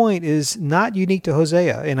this point is not unique to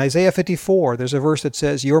Hosea. In Isaiah 54, there's a verse that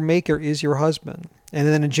says, your maker is your husband. And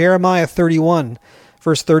then in Jeremiah 31,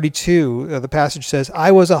 verse 32, the passage says,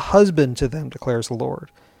 I was a husband to them, declares the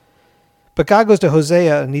Lord. But God goes to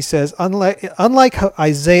Hosea and he says, unlike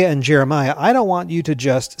Isaiah and Jeremiah, I don't want you to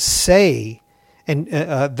just say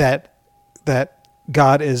that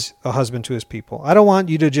God is a husband to his people. I don't want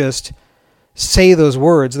you to just say those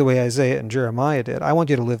words the way Isaiah and Jeremiah did. I want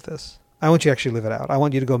you to live this. I want you to actually live it out. I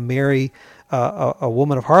want you to go marry a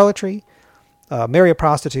woman of harlotry, marry a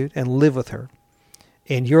prostitute, and live with her.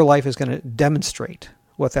 And your life is going to demonstrate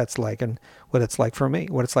what that's like and what it's like for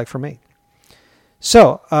me.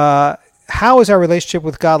 So, how is our relationship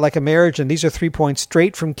with God like a marriage? And these are 3 points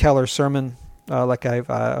straight from Keller's sermon. Like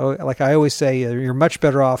I always say, you're much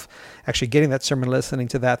better off actually getting that sermon, listening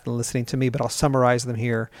to that, than listening to me. But I'll summarize them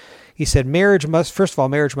here. He said, marriage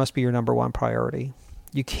must be your number one priority.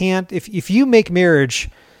 You can't, if you make marriage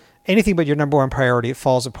anything but your number one priority, it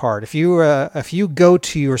falls apart. If you go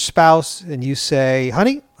to your spouse and you say,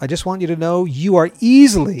 honey, I just want you to know you are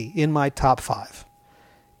easily in my top 5.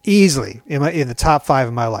 Easily in the top 5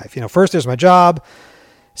 of my life. First there's my job.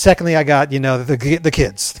 Secondly, I got, the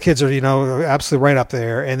kids. The kids are, absolutely right up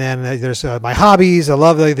there. And then there's my hobbies. I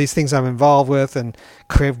love these things I'm involved with and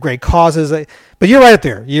great causes. But you're right up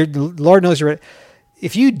there. Lord knows you're right.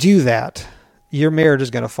 If you do that, your marriage is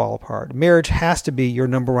going to fall apart. Marriage has to be your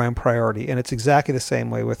number one priority. And it's exactly the same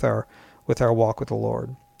way with our walk with the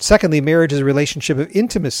Lord. Secondly, marriage is a relationship of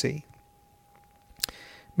intimacy.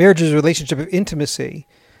 Marriage is a relationship of intimacy.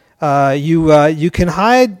 You can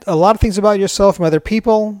hide a lot of things about yourself from other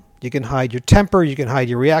people. You can hide your temper. You can hide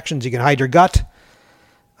your reactions. You can hide your gut.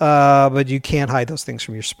 But you can't hide those things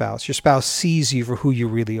from your spouse. Your spouse sees you for who you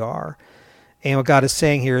really are. And what God is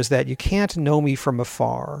saying here is that you can't know me from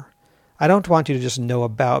afar. I don't want you to just know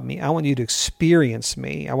about me. I want you to experience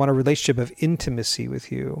me. I want a relationship of intimacy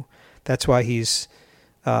with you. That's why he's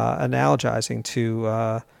analogizing to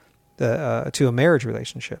a marriage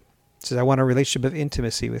relationship. He says, I want a relationship of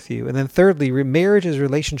intimacy with you. And then thirdly, marriage is a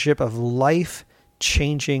relationship of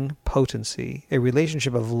life-changing potency. A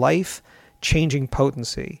relationship of life-changing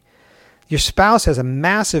potency. Your spouse has a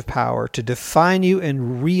massive power to define you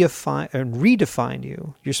and redefine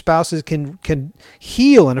you. Your spouses can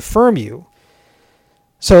heal and affirm you.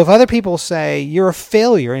 So if other people say you're a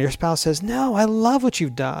failure and your spouse says, no, I love what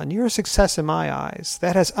you've done, you're a success in my eyes,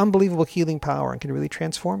 that has unbelievable healing power and can really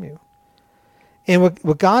transform you. And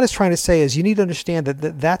what God is trying to say is you need to understand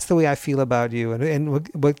that that's the way I feel about you. And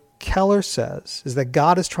what Keller says is that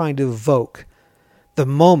God is trying to evoke the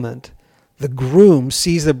moment the groom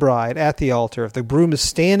sees the bride at the altar. If the groom is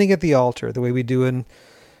standing at the altar, the way we do in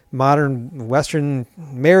modern Western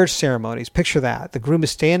marriage ceremonies, picture that. The groom is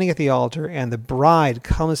standing at the altar and the bride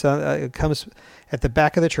comes at the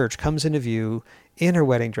back of the church, comes into view in her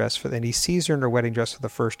wedding dress, and he sees her in her wedding dress for the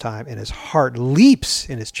first time, and his heart leaps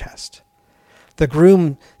in his chest. The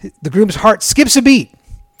groom's heart skips a beat,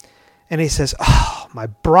 and he says, "Oh, my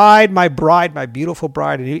bride, my beautiful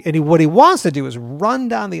bride." And what he wants to do is run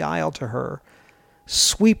down the aisle to her,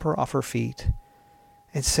 sweep her off her feet,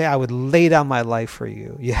 and say, I would lay down my life for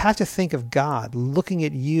you. You have to think of God looking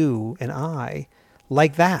at you and I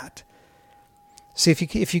like that. See,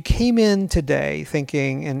 if you came in today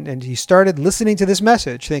thinking, and you started listening to this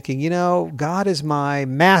message thinking, God is my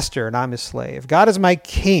master and I'm his slave. God is my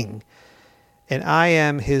king and I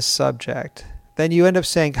am his subject. Then you end up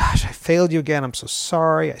saying, gosh, I failed you again. I'm so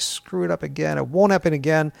sorry. I screwed up again. It won't happen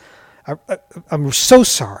again. I'm so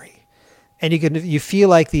sorry. And you feel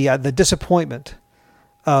like the disappointment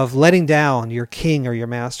of letting down your king or your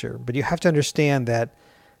master. But you have to understand that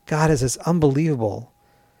God has this unbelievable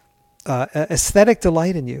aesthetic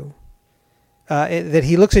delight in you. That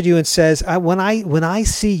he looks at you and says, when I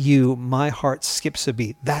see you, my heart skips a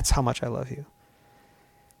beat. That's how much I love you.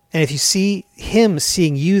 And if you see him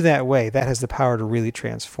seeing you that way, that has the power to really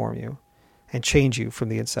transform you and change you from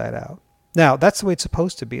the inside out. Now, that's the way it's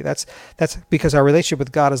supposed to be. That's because our relationship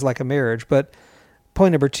with God is like a marriage. But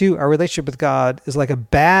point number 2, our relationship with God is like a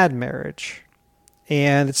bad marriage.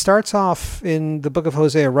 And it starts off in the book of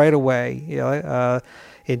Hosea right away.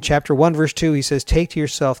 In chapter 1, verse 2, he says, take to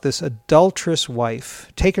yourself this adulterous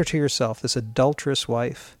wife. Take her to yourself, this adulterous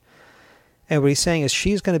wife. And what he's saying is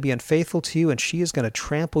she's going to be unfaithful to you and she is going to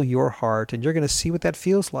trample your heart and you're going to see what that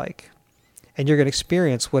feels like. And you're going to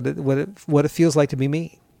experience what it feels like to be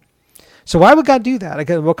me. So why would God do that?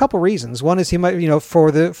 A couple reasons. One is he might,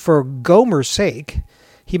 for Gomer's sake,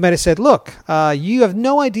 he might have said, look, you have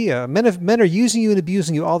no idea. Men are using you and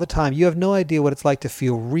abusing you all the time. You have no idea what it's like to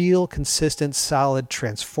feel real, consistent, solid,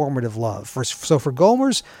 transformative love. So for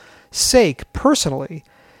Gomer's sake, personally,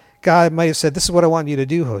 God might have said, this is what I want you to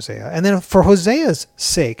do, Hosea. And then for Hosea's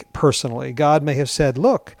sake, personally, God may have said,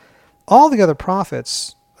 look, all the other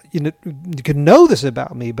prophets, you can know this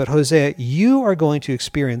about me, but Hosea, you are going to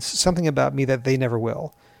experience something about me that they never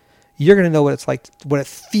will. You're going to know what it's like, what it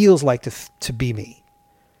feels like to be me.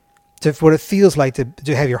 What it feels like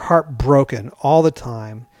to have your heart broken all the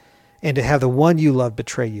time and to have the one you love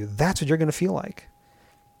betray you. That's what you're going to feel like.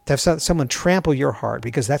 To have someone trample your heart,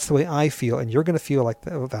 because that's the way I feel, and you're going to feel like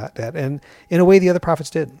that. And in a way the other prophets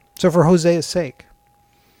did. So for Hosea's sake.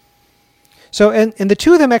 So, and the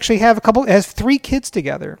two of them actually have 3 kids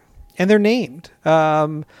together, and they're named.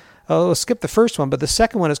 I'll skip the first one, but the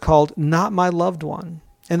second one is called Not My Loved One.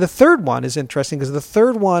 And the third one is interesting because the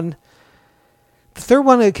third one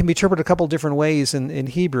it can be interpreted a couple different ways in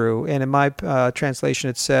Hebrew. And in my translation,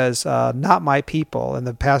 it says, not my people. In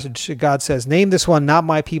the passage, God says, name this one not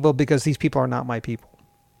my people because these people are not my people.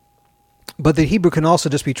 But the Hebrew can also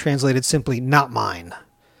just be translated simply not mine.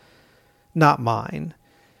 Not mine.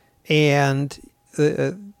 And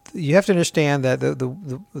you have to understand that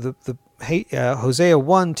the Hosea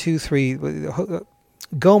 1, 2, 3,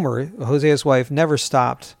 Gomer, Hosea's wife, never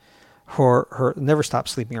stopped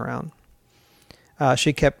sleeping around.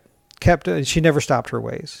 She she never stopped her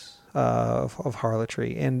ways of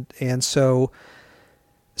harlotry, and so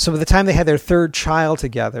by the time they had their third child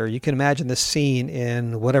together, you can imagine the scene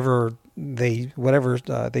in whatever they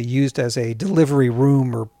used as a delivery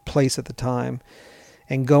room or place at the time,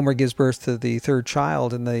 and Gomer gives birth to the third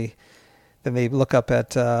child, and then they look up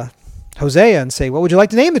at Hosea and say, what would you like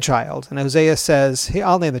to name the child? And Hosea says, hey,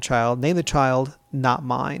 I'll name the child. Name the child, not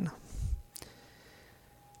mine.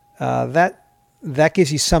 That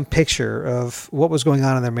gives you some picture of what was going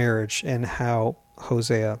on in their marriage and how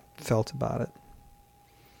Hosea felt about it.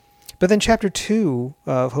 But then chapter 2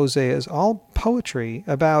 of Hosea is all poetry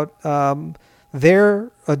about Gomer's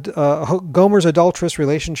adulterous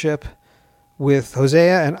relationship with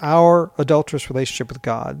Hosea and our adulterous relationship with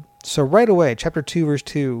God. So right away, chapter 2, verse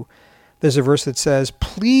 2, there's a verse that says,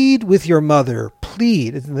 plead with your mother,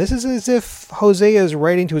 plead. And this is as if Hosea is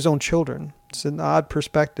writing to his own children. It's an odd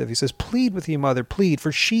perspective. He says, plead with your mother, plead,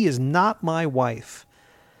 for she is not my wife,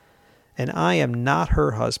 and I am not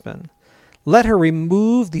her husband. Let her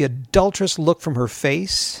remove the adulterous look from her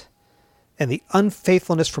face and the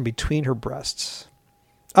unfaithfulness from between her breasts.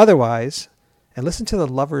 Otherwise, and listen to the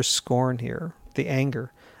lover's scorn here, the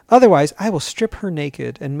anger. Otherwise, I will strip her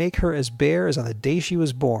naked and make her as bare as on the day she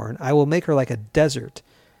was born. I will make her like a desert,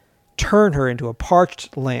 turn her into a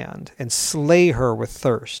parched land, and slay her with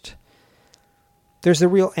thirst. There's a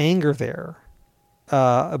real anger there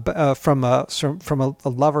from a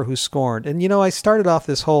lover who's scorned. And, I started off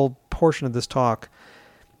this whole portion of this talk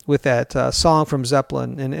with that song from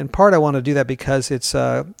Zeppelin. And in part, I want to do that because it's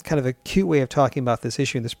kind of a cute way of talking about this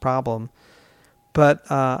issue and this problem. But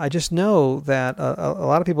I just know that a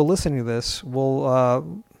lot of people listening to this will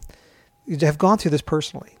have gone through this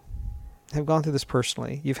personally.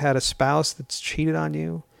 You've had a spouse that's cheated on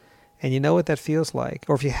you, and you know what that feels like.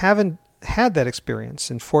 Or if you haven't had that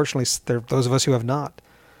experience, and fortunately there are those of us who have not.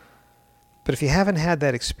 But if you haven't had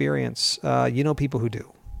that experience, you know people who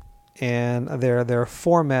do. And there are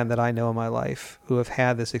 4 men that I know in my life who have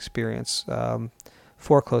had this experience,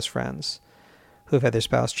 4 close friends who have had their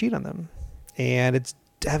spouse cheat on them. And it's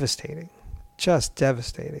devastating, just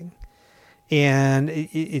devastating. And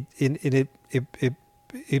it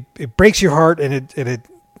breaks your heart, and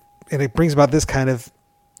it brings about this kind of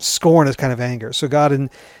scorn, this kind of anger. So God in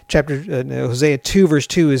Hosea 2 verse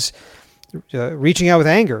 2 is reaching out with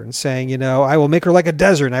anger and saying, I will make her like a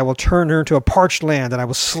desert, and I will turn her into a parched land, and I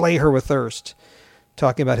will slay her with thirst.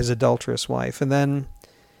 Talking about his adulterous wife. And then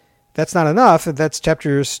that's not enough. That's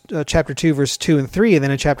chapter 2 verse 2 and 3, and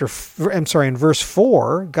then in verse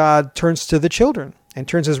 4, God turns to the children and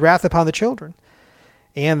turns his wrath upon the children.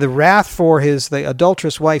 And the wrath for the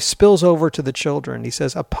adulterous wife spills over to the children. He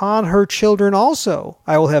says, upon her children also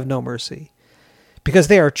I will have no mercy, because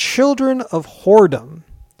they are children of whoredom.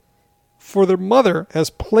 For their mother has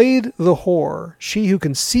played the whore. She who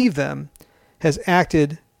conceived them has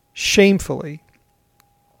acted shamefully.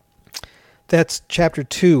 That's chapter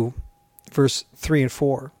 2, verse 3 and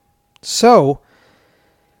 4. So,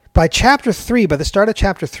 by the start of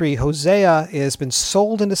chapter 3, Hosea has been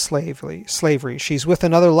sold into slavery. She's with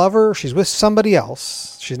another lover. She's with somebody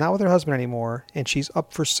else. She's not with her husband anymore, and she's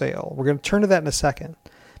up for sale. We're going to turn to that in a second.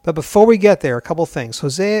 But before we get there, a couple things.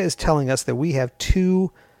 Hosea is telling us that we have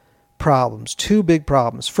 2 big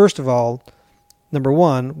problems. First of all, number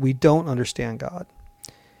 1, we don't understand God.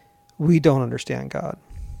 We don't understand God.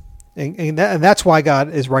 And that's why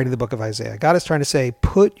God is writing the book of Isaiah. God is trying to say,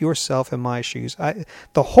 put yourself in my shoes.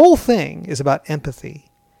 The whole thing is about empathy.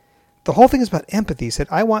 He said,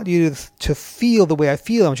 I want you to feel the way I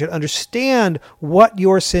feel. I want you to understand what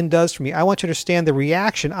your sin does for me. I want you to understand the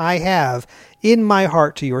reaction I have in my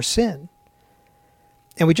heart to your sin.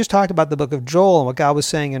 And we just talked about the book of Joel, and what God was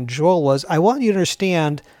saying in Joel was, I want you to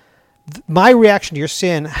understand my reaction to your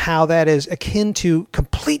sin, how that is akin to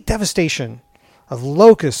complete devastation of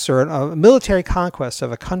locusts or a military conquest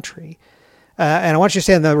of a country. And I want you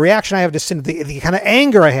to understand the reaction I have to sin, the kind of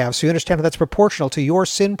anger I have, so you understand how that's proportional to your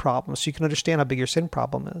sin problem, so you can understand how big your sin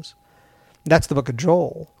problem is. That's the book of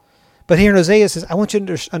Joel. But here in Hosea it says, I want you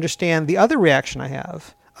to understand the other reaction I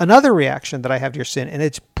have, another reaction that I have to your sin, and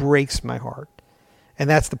it breaks my heart. And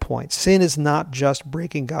that's the point. Sin is not just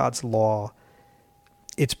breaking God's law,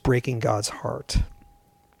 it's breaking God's heart.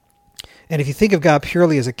 And if you think of God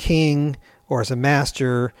purely as a king or as a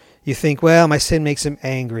master, you think, well, my sin makes him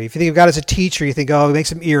angry. If you think of God as a teacher, you think, oh, it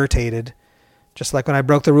makes him irritated. Just like when I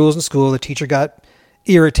broke the rules in school, the teacher got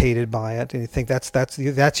irritated by it. And you think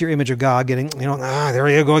that's your image of God getting, there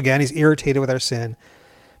you go again. He's irritated with our sin.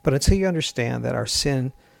 But until you understand that our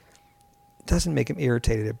sin doesn't make him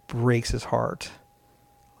irritated, it breaks his heart.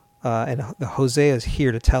 And Hosea is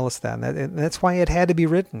here to tell us that. And that's why it had to be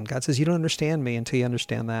written. God says, you don't understand me until you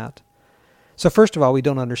understand that. So first of all, we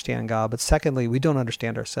don't understand God, but secondly, we don't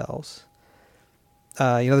understand ourselves.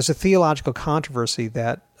 There's a theological controversy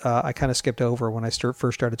that I kind of skipped over when I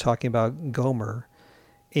first started talking about Gomer,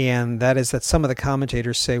 And that is that some of the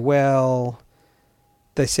commentators say, well,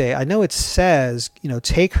 they say, I know it says,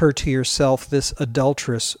 take her to yourself, this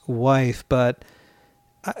adulterous wife, but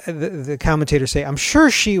the commentators say, I'm sure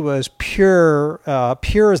she was pure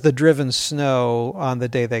as the driven snow on the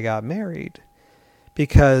day they got married.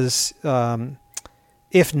 Because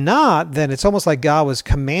if not, then it's almost like God was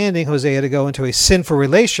commanding Hosea to go into a sinful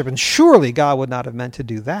relationship, and surely God would not have meant to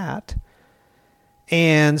do that.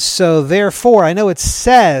 And so therefore, I know it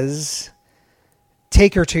says,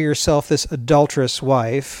 take her to yourself, this adulterous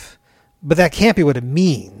wife, but that can't be what it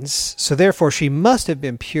means. So therefore, she must have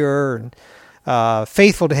been pure and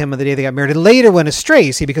faithful to him on the day they got married, and later went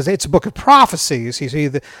astray, see, because it's a book of prophecies. See,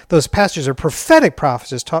 those passages are prophetic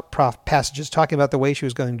passages talking about the way she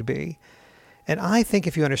was going to be. And I think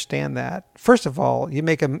if you understand that, first of all, you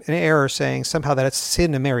make an error saying somehow that it's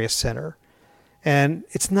sin to marry a sinner. And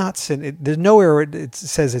it's not sin. There's nowhere it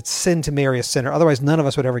says it's sin to marry a sinner. Otherwise, none of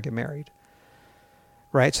us would ever get married.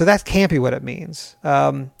 Right? So that can't be what it means.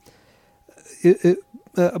 But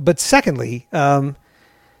secondly,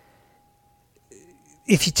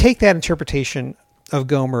 if you take that interpretation of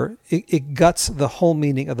Gomer, it guts the whole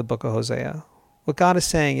meaning of the book of Hosea. What God is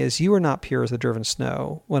saying is, you were not pure as the driven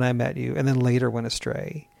snow when I met you, and then later went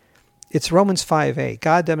astray. It's Romans 5:8.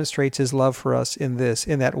 God demonstrates his love for us in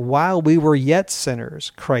that while we were yet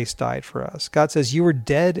sinners, Christ died for us. God says, you were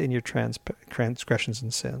dead in your transgressions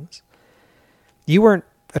and sins. You weren't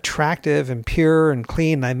attractive and pure and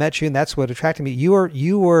clean, and I met you, and that's what attracted me.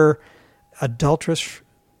 You were adulterous.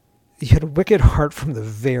 You had a wicked heart from the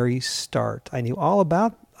very start. I knew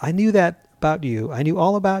that about you. I knew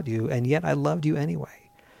all about you, and yet I loved you anyway.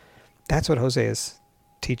 That's what Hosea is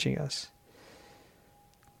teaching us.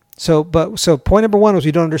 So point number one was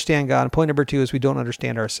we don't understand God, and point number two is we don't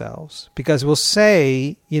understand ourselves. Because we'll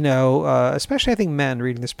say, especially I think men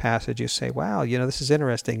reading this passage, you say, wow, this is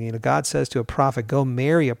interesting. God says to a prophet, go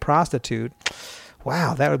marry a prostitute.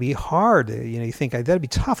 Wow, that would be hard. You think that'd be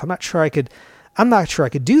tough. I'm not sure I could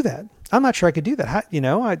do that.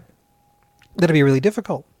 That'd be really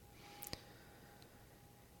difficult.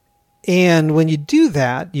 And when you do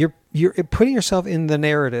that, you're putting yourself in the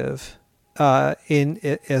narrative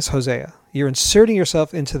as Hosea. You're inserting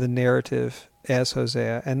yourself into the narrative as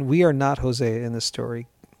Hosea, and we are not Hosea in this story.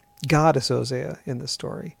 God is Hosea in this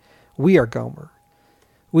story. We are Gomer.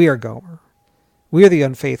 We are the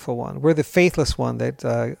unfaithful one. We're the faithless one that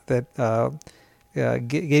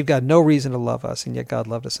gave God no reason to love us, and yet God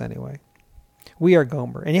loved us anyway. We are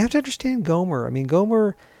Gomer. And you have to understand Gomer. I mean,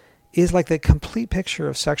 Gomer is like the complete picture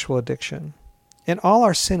of sexual addiction. And all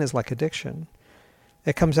our sin is like addiction.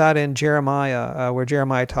 It comes out in Jeremiah, where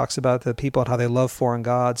Jeremiah talks about the people and how they love foreign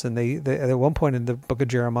gods. And they at one point in the book of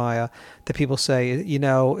Jeremiah, the people say,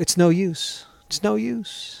 it's no use. It's no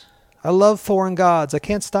use. I love foreign gods. I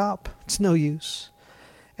can't stop. It's no use.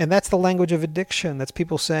 And that's the language of addiction. That's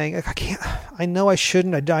people saying, I can't, I know I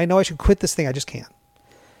shouldn't. I know I should quit this thing. I just can't.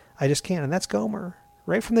 And that's Gomer.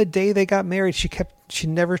 Right from the day they got married, she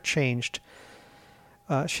never changed.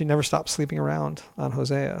 She never stopped sleeping around on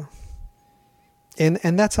Hosea.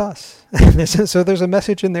 And that's us. So there's a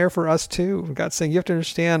message in there for us too. God's saying you have to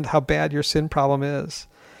understand how bad your sin problem is.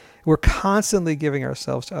 We're constantly giving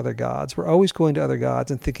ourselves to other gods. We're always going to other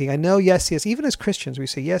gods and thinking, I know, yes. Even as Christians, we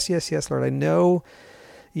say, yes, Lord, I know.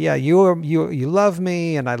 Yeah, you love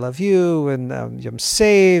me, and I love you, and I'm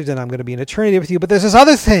saved, and I'm going to be in eternity with you. But there's this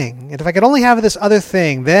other thing, and if I could only have this other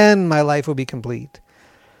thing, then my life will be complete.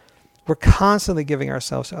 We're constantly giving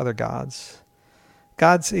ourselves to other gods.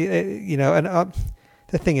 The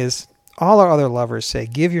thing is, all our other lovers say,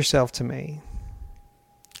 give yourself to me.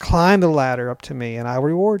 Climb the ladder up to me, and I will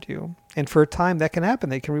reward you. And for a time, that can happen.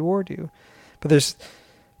 They can reward you. But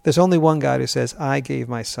there's only one God who says, I gave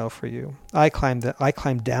myself for you. I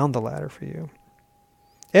climbed down the ladder for you.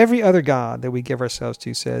 Every other God that we give ourselves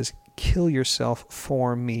to says, kill yourself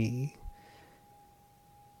for me.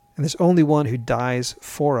 And there's only one who dies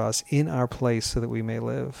for us in our place so that we may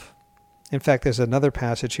live. In fact, there's another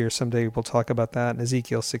passage here. Someday we'll talk about that in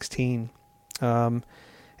Ezekiel 16.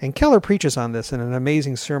 And Keller preaches on this in an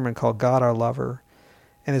amazing sermon called God Our Lover.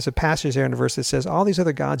 And there's a passage there in the verse that says, all these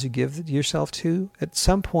other gods you give yourself to, at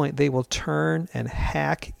some point they will turn and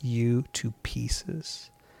hack you to pieces.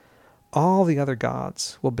 All the other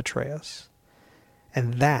gods will betray us.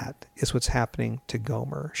 And that is what's happening to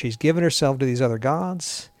Gomer. She's given herself to these other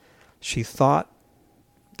gods. She thought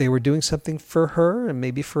they were doing something for her, and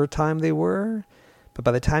maybe for a time they were. But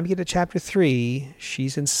by the time you get to chapter 3,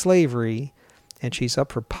 she's in slavery, and she's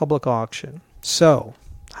up for public auction. So,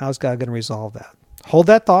 how's God going to resolve that? Hold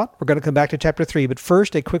that thought. We're going to come back to chapter 3. But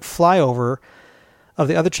first, a quick flyover of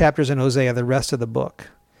the other chapters in Hosea, the rest of the book.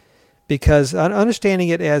 because understanding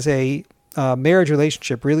it as a marriage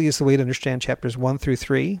relationship really is the way to understand chapters 1 through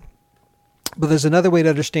 3. But there's another way to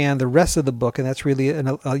understand the rest of the book, and that's really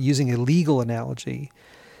using a legal analogy.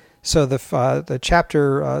 So the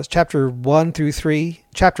chapter 1 through 3,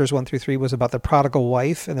 chapters 1 through 3 was about the prodigal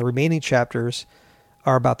wife, and the remaining chapters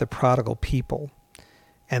are about the prodigal people.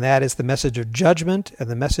 And that is the message of judgment, and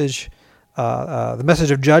the message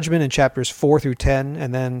of judgment in chapters 4 through 10,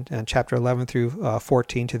 and then in chapter 11 through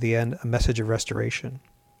 14 to the end, a message of restoration.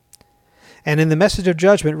 And in the message of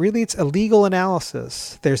judgment, really it's a legal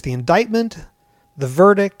analysis. There's the indictment, the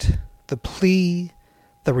verdict, the plea,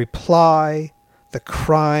 the reply, the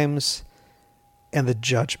crimes, and the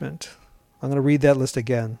judgment. I'm going to read that list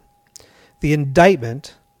again. The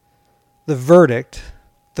indictment, the verdict,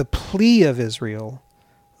 the plea of Israel,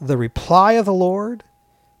 the reply of the Lord,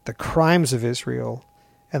 the crimes of Israel,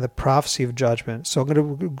 and the prophecy of judgment. So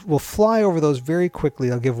we'll fly over those very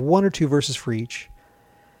quickly. I'll give 1 or 2 verses for each,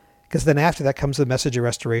 because then after that comes the message of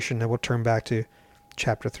restoration, and we'll turn back to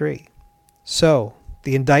chapter 3. So,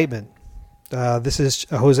 the indictment. This is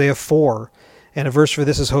Hosea 4, and a verse for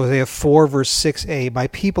this is Hosea 4, verse 6a. My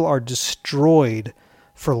people are destroyed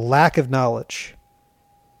for lack of knowledge.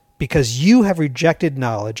 Because you have rejected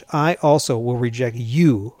knowledge, I also will reject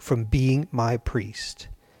you from being my priest.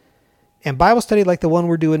 And Bible study like the one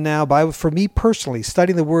we're doing now, for me personally,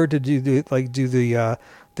 studying the Word to do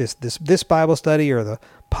this Bible study or the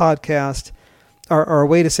podcast are a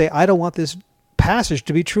way to say, I don't want this passage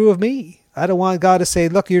to be true of me. I don't want God to say,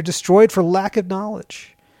 look, you're destroyed for lack of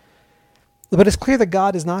knowledge. But it's clear that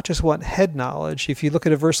God does not just want head knowledge. If you look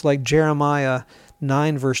at a verse like Jeremiah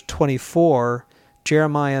 9, verse 24,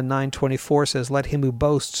 Jeremiah 9:24 says, let him who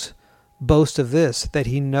boasts boast of this, that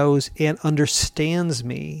he knows and understands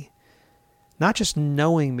me. Not just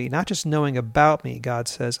knowing me, not just knowing about me, God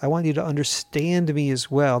says, I want you to understand me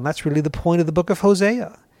as well. And that's really the point of the book of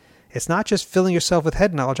Hosea. It's not just filling yourself with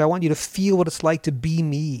head knowledge. I want you to feel what it's like to be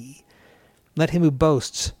me. Let him who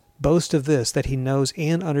boasts boast of this, that he knows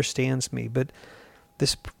and understands me. But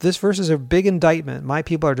this verse is a big indictment. My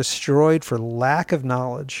people are destroyed for lack of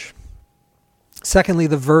knowledge. Secondly,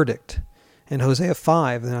 the verdict. In Hosea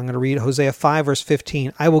 5, and I'm going to read Hosea 5, verse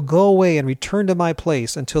 15. I will go away and return to my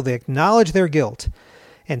place until they acknowledge their guilt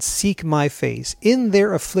and seek my face. In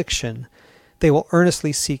their affliction, they will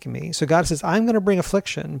earnestly seek me. So God says, I'm going to bring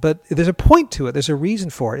affliction, but there's a point to it. There's a reason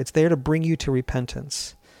for it. It's there to bring you to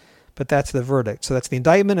repentance. But that's the verdict. So that's the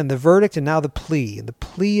indictment and the verdict, and now the plea. And the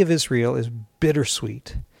plea of Israel is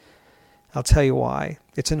bittersweet. I'll tell you why.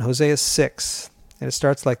 It's in Hosea 6. And it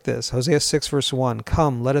starts like this. Hosea 6, verse 1.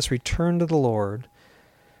 Come, let us return to the Lord,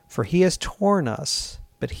 for he has torn us,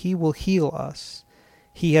 but he will heal us.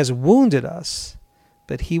 He has wounded us,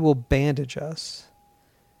 but he will bandage us.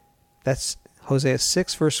 That's Hosea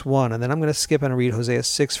 6, verse 1. And then I'm going to skip and read Hosea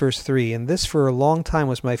 6, verse 3. And this for a long time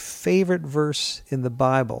was my favorite verse in the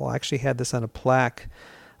Bible. I actually had this on a plaque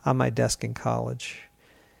on my desk in college.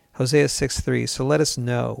 Hosea 6, 3. So let us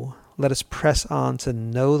know. Let us press on to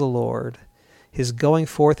know the Lord. His going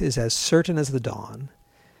forth is as certain as the dawn,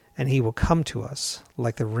 and he will come to us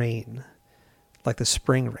like the rain, like the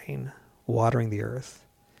spring rain, watering the earth.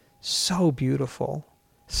 So beautiful,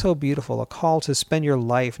 so beautiful. A call to spend your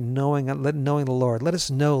life knowing the Lord. Let us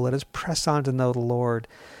know, let us press on to know the Lord.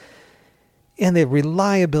 And the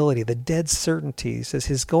reliability, the dead certainty, says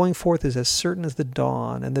his going forth is as certain as the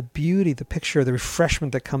dawn, and the beauty, the picture, the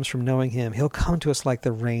refreshment that comes from knowing him. He'll come to us like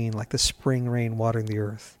the rain, like the spring rain watering the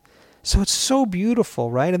earth. So it's so beautiful,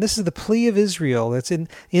 right? And this is the plea of Israel. It's in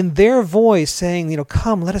their voice saying,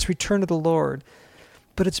 come, let us return to the Lord.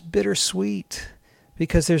 But it's bittersweet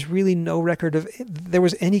because there's really no record of there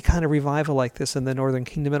was any kind of revival like this in the northern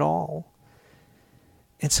kingdom at all.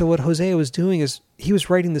 And so what Hosea was doing is he was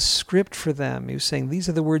writing the script for them. He was saying, these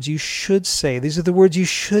are the words you should say. These are the words you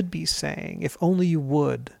should be saying, if only you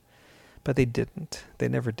would. But they didn't. They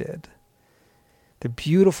never did. They're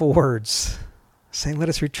beautiful words. Saying, let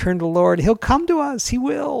us return to the Lord. He'll come to us. He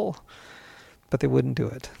will. But they wouldn't do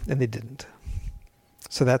it, and they didn't.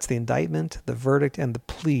 So that's the indictment, the verdict, and the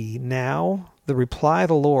plea. Now, the reply of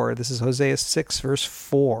the Lord. This is Hosea 6, verse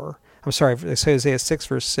 4. I'm sorry, Hosea 6,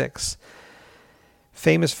 verse 6.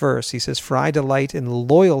 Famous verse. He says, for I delight in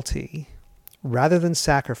loyalty rather than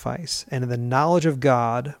sacrifice, and in the knowledge of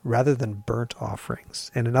God rather than burnt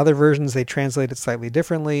offerings. And in other versions, they translate it slightly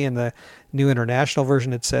differently. In the New International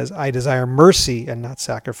Version, it says, I desire mercy and not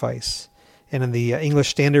sacrifice. And in the English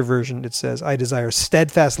Standard Version, it says, I desire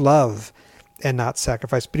steadfast love and not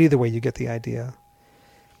sacrifice. But either way, you get the idea.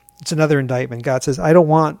 It's another indictment. God says, I don't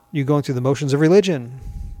want you going through the motions of religion.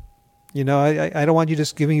 I don't want you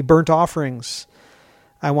just giving me burnt offerings.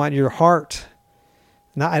 I want your heart.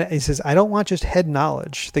 He says, I don't want just head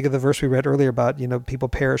knowledge. Think of the verse we read earlier about, people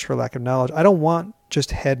perish for lack of knowledge. I don't want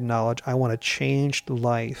just head knowledge. I want a changed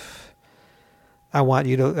life. I want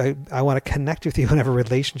to connect with you and have a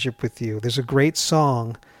relationship with you. There's a great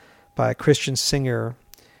song by a Christian singer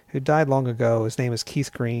who died long ago. His name is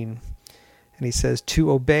Keith Green. And he says,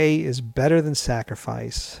 to obey is better than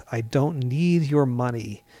sacrifice. I don't need your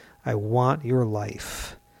money. I want your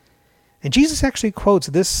life. And Jesus actually quotes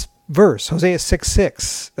this verse, Hosea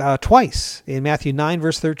 6:6, twice in Matthew 9,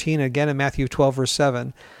 verse 13, and again in Matthew 12, verse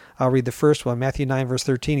 7. I'll read the first one. Matthew 9, verse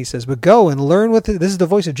 13, he says, but go and learn what this is the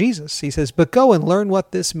voice of Jesus. He says, but go and learn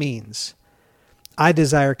what this means. I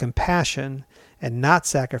desire compassion and not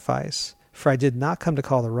sacrifice, for I did not come to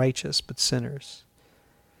call the righteous, but sinners.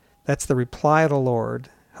 That's the reply of the Lord,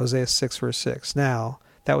 Hosea 6, verse 6. Now,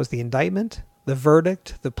 that was the indictment, the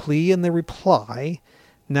verdict, the plea, and the reply.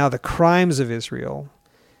 Now the crimes of Israel.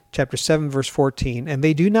 Chapter 7, verse 14. And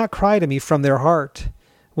they do not cry to me from their heart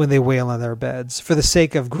when they wail on their beds. For the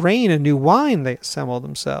sake of grain and new wine they assemble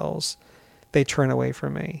themselves. They turn away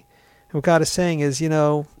from me. And what God is saying is,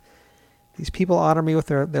 these people honor me with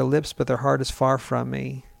their lips, but their heart is far from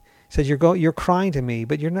me. He says, you're crying to me,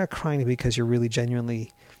 but you're not crying to me because you're really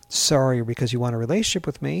genuinely sorry or because you want a relationship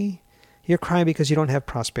with me. You're crying because you don't have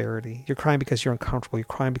prosperity. You're crying because you're uncomfortable. You're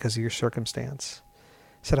crying because of your circumstance.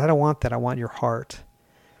 He said, I don't want that. I want your heart.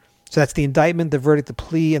 So that's the indictment, the verdict, the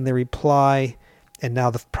plea, and the reply, and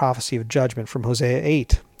now the prophecy of judgment from Hosea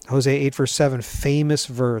 8. Hosea 8, verse 7, famous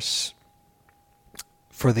verse.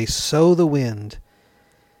 For they sow the wind,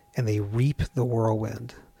 and they reap the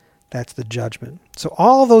whirlwind. That's the judgment. So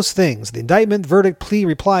all those things, the indictment, verdict, plea,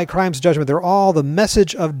 reply, crimes, judgment, they're all the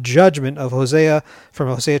message of judgment of Hosea, from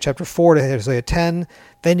Hosea chapter 4 to Hosea 10.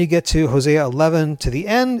 Then you get to Hosea 11 to the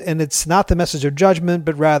end, and it's not the message of judgment,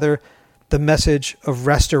 but rather the message of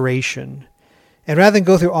restoration. And rather than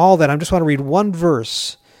go through all that, I just want to read one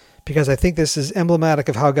verse, because I think this is emblematic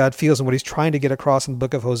of how God feels and what he's trying to get across in the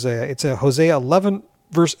book of Hosea. It's Hosea 11,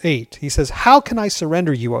 verse 8. He says, how can I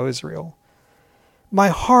surrender you, O Israel? My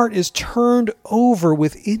heart is turned over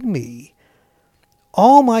within me.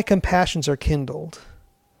 All my compassions are kindled.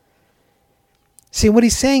 See, what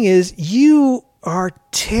he's saying is, you are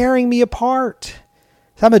tearing me apart.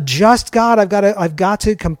 I'm a just God. I've got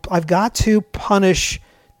to punish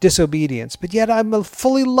disobedience, but yet I'm a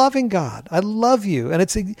fully loving God. I love you, and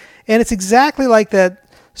it's exactly like that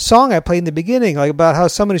song I played in the beginning, like about how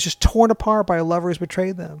someone is just torn apart by a lover who's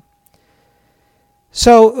betrayed them.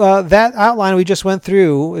 So that outline we just went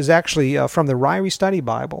through is actually from the Ryrie Study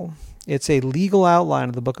Bible. It's a legal outline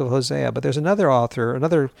of the book of Hosea, but there's another author,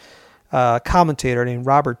 another commentator named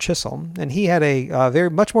Robert Chisholm, and he had a very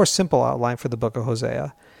much more simple outline for the book of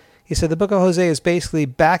Hosea. He said the book of Hosea is basically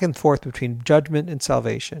back and forth between judgment and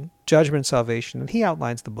salvation, and he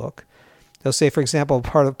outlines the book. They'll say, for example,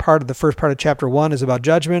 part of the first part of chapter 1 is about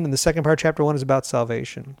judgment, and the second part of chapter 1 is about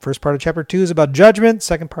salvation. First part of chapter 2 is about judgment,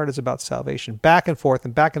 second part is about salvation. Back and forth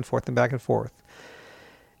and back and forth and back and forth.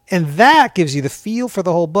 And that gives you the feel for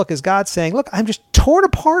the whole book, is God saying, look, I'm just torn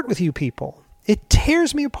apart with you people. It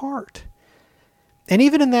tears me apart. And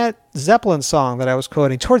even in that Zeppelin song that I was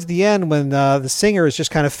quoting, towards the end when the singer is just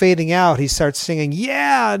kind of fading out, he starts singing,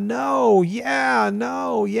 yeah, no, yeah,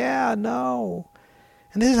 no, yeah, no.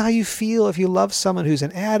 And this is how you feel if you love someone who's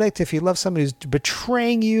an addict, if you love someone who's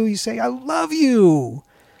betraying you. You say, I love you,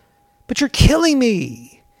 but you're killing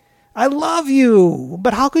me. I love you,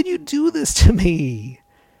 but how could you do this to me?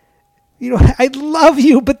 I love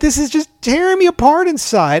you, but this is just tearing me apart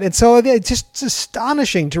inside. And so it's just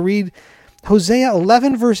astonishing to read Hosea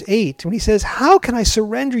 11, verse 8, when he says, how can I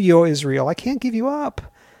surrender you, O Israel? I can't give you up.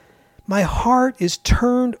 My heart is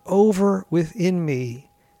turned over within me.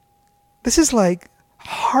 This is like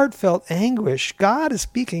heartfelt anguish. God is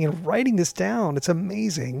speaking and writing this down. It's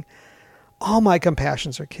amazing. All my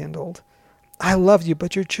compassions are kindled. I love you,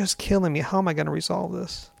 but you're just killing me. How am I going to resolve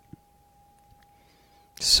this?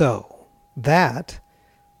 So that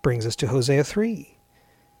brings us to Hosea 3.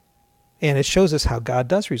 And it shows us how God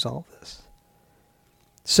does resolve this.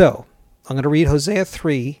 So I'm going to read Hosea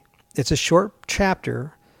 3. It's a short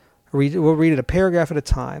chapter. We'll read it a paragraph at a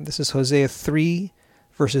time. This is Hosea 3,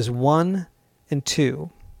 verses 1 and 2.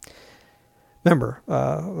 Remember,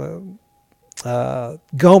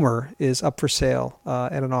 Gomer is up for sale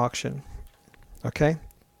at an auction. Okay?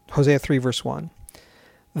 Hosea 3, verse 1.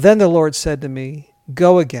 Then the Lord said to me,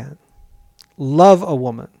 go again, love a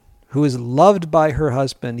woman who is loved by her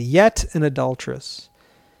husband, yet an adulteress,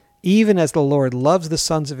 even as the Lord loves the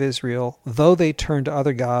sons of Israel, though they turn to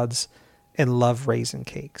other gods and love raisin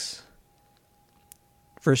cakes.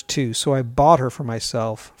 Verse 2, so I bought her for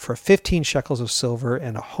myself for 15 shekels of silver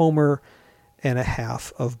and a homer and a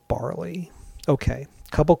half of barley. Okay,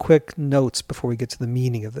 couple quick notes before we get to the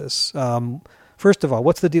meaning of this. First of all,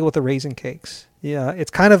 what's the deal with the raisin cakes? Yeah,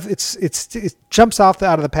 it's kind of, it jumps out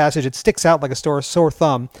of the passage. It sticks out like a sore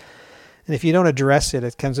thumb. And if you don't address it,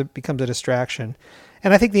 it becomes a distraction.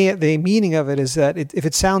 And I think the meaning of it is that if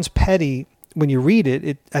it sounds petty when you read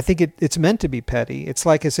it, I think it's meant to be petty. It's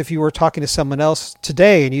like as if you were talking to someone else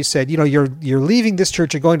today and you said, you're leaving this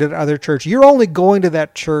church, you're going to the other church. You're only going to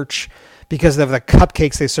that church because of the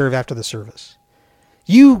cupcakes they serve after the service.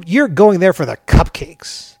 You're going there for the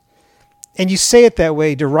cupcakes. And you say it that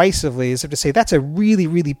way derisively, as if to say that's a really,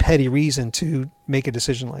 really petty reason to make a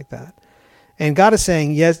decision like that. And God is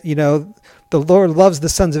saying, yes, the Lord loves the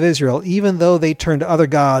sons of Israel, even though they turn to other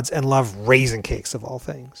gods and love raisin cakes of all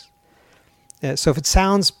things. So if it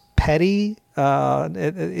sounds petty, I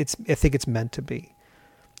think it's meant to be.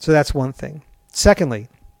 So that's one thing. Secondly,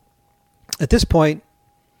 at this point,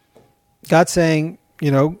 God's saying,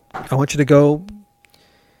 I want you to go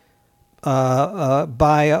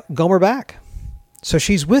buy Gomer back. So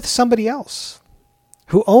she's with somebody else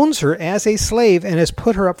who owns her as a slave and has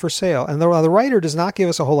put her up for sale. And the writer does not give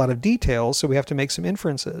us a whole lot of details, so we have to make some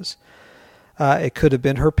inferences. It could have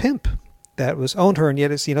been her pimp that was owned her, and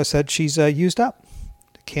yet it's said she's used up.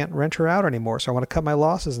 Can't rent her out anymore, so I want to cut my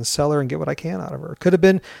losses and sell her and get what I can out of her. It could have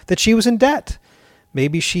been that she was in debt.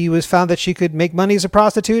 Maybe she was found that she could make money as a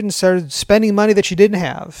prostitute and started spending money that she didn't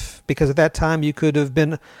have, because at that time you could have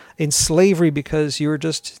been in slavery because you were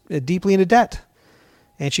just deeply into debt,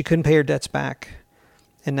 and she couldn't pay her debts back,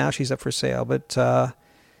 and now she's up for sale. But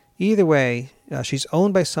either way, she's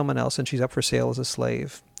owned by someone else, and she's up for sale as a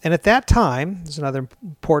slave. And at that time, there's another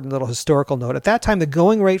important little historical note. At that time, the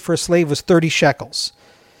going rate for a slave was 30 shekels.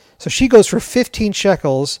 So she goes for 15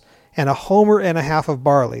 shekels and a homer and a half of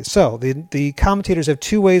barley. So the commentators have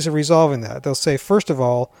two ways of resolving that. They'll say, first of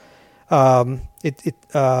all, they'll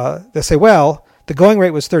say, well, the going rate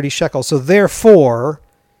was 30 shekels, so therefore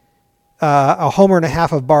a homer and a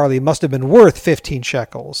half of barley must have been worth 15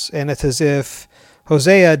 shekels. And it's as if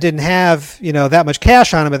Hosea didn't have, that much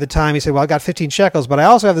cash on him at the time. He said, well, I got 15 shekels, but I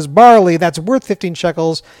also have this barley that's worth 15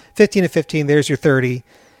 shekels, 15 and 15, there's your 30.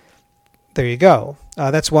 There you go.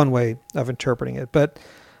 That's one way of interpreting it. But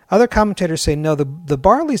other commentators say, no, the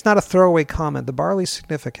barley's not a throwaway comment. The barley's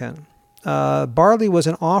significant. Barley was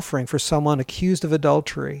an offering for someone accused of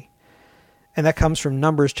adultery. And that comes from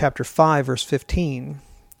Numbers chapter 5, verse 15.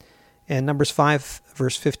 In Numbers 5,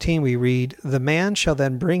 verse 15, we read, the man shall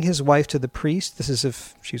then bring his wife to the priest, this is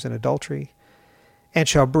if she's in adultery, and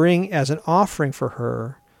shall bring as an offering for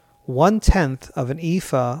her 1/10 of an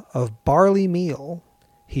ephah of barley meal.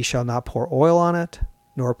 He shall not pour oil on it,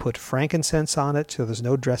 nor put frankincense on it, so there's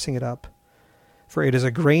no dressing it up. For it is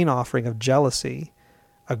a grain offering of jealousy,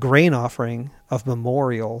 a grain offering of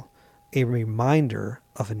memorial, a reminder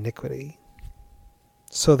of iniquity.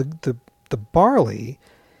 So the barley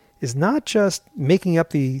is not just making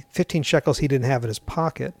up the 15 shekels he didn't have in his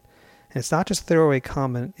pocket. And it's not just a throwaway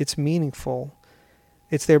comment. It's meaningful.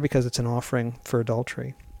 It's there because it's an offering for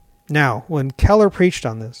adultery. Now, when Keller preached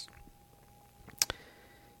on this,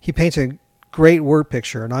 he paints a great word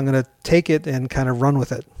picture, and I'm going to take it and kind of run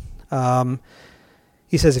with it.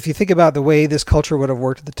 He says, if you think about the way this culture would have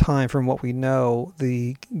worked at the time, from what we know,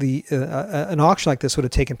 an auction like this would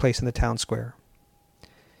have taken place in the town square.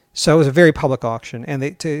 So it was a very public auction,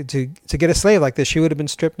 and to get a slave like this, she would have been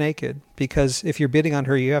stripped naked, because if you're bidding on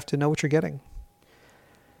her, you have to know what you're getting.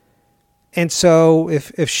 And so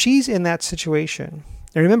if she's in that situation,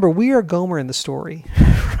 and remember, we are Gomer in the story,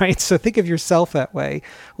 right? So think of yourself that way.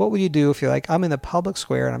 What would you do if you're like, I'm in the public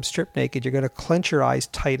square and I'm stripped naked? You're going to clench your eyes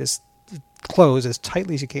tight, close as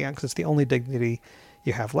tightly as you can, because it's the only dignity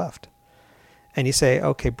you have left. And you say,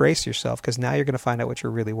 okay, brace yourself, because now you're going to find out what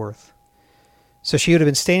you're really worth. So she would have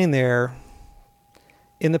been standing there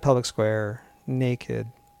in the public square, naked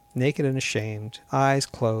and ashamed, eyes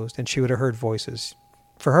closed, and she would have heard voices.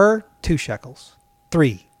 For her, 2 shekels,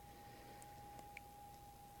 3.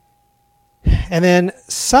 And then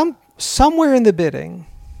somewhere in the bidding,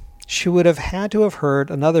 she would have had to have heard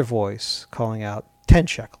another voice calling out 10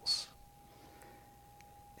 shekels.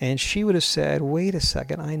 And she would have said, wait a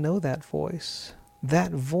second, I know that voice.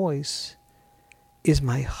 That voice is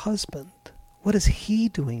my husband. What is he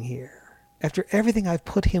doing here? After everything I've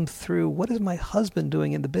put him through, what is my husband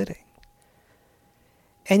doing in the bidding?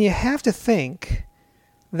 And you have to think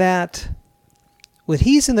that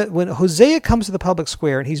when Hosea comes to the public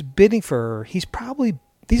square and he's bidding for her,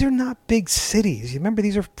 these are not big cities. You remember,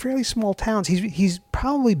 these are fairly small towns. He's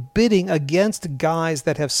probably bidding against guys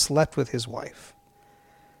that have slept with his wife.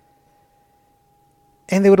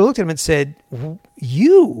 And they would have looked at him and said,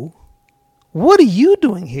 you? What are you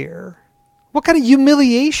doing here? What kind of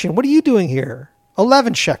humiliation? What are you doing here?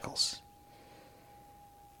 11 shekels.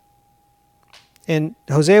 And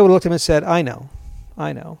Hosea would have looked at him and said, I know.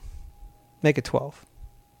 Make it 12.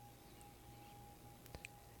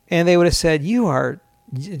 And they would have said, you are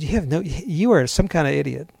some kind of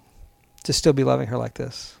idiot to still be loving her like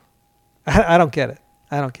this. I don't get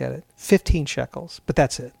it. 15 shekels, but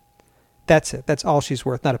that's it. That's all she's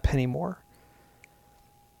worth, not a penny more.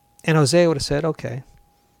 And Hosea would have said, okay,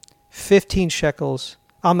 15 shekels,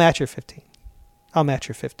 I'll match your 15.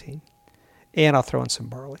 And I'll throw in some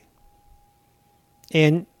barley.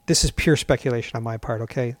 And this is pure speculation on my part,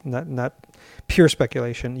 okay? Not pure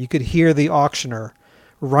speculation. You could hear the auctioneer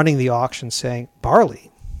running the auction saying,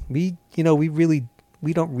 barley? We don't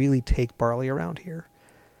really take barley around here.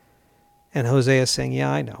 And Hosea is saying, yeah,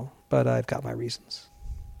 I know, but I've got my reasons.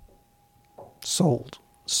 Sold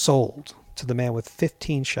to the man with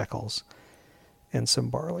 15 shekels and some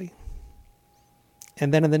barley.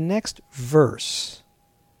 And then in the next verse,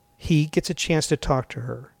 he gets a chance to talk to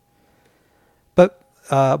her.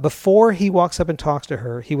 But before he walks up and talks to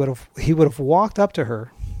her, he would have walked up to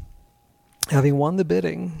her, having won the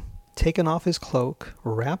bidding, taken off his cloak,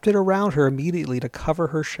 wrapped it around her immediately to cover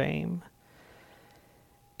her shame,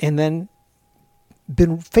 and then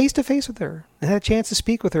been face to face with her and had a chance to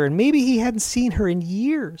speak with her. And maybe he hadn't seen her in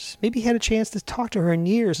years. Maybe he had a chance to talk to her in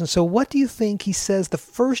years. And so what do you think he says the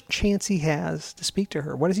first chance he has to speak to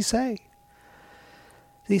her? What does he say?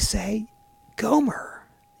 Does he say, Gomer,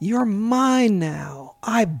 you're mine now.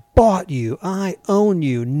 I bought you. I own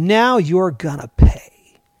you. Now you're gonna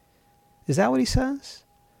pay. Is that what he says?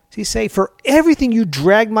 Does he say, for everything you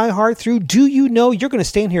dragged my heart through, do you know you're going to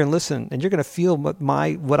stand here and listen, and you're going to feel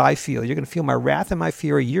what I feel. You're going to feel my wrath and my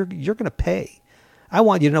fury. You're going to pay. I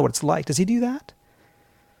want you to know what it's like. Does he do that?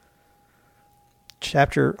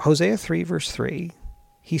 Hosea 3, verse 3,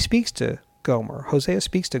 he speaks to Gomer. Hosea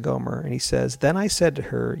speaks to Gomer, and he says, then I said to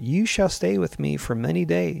her, you shall stay with me for many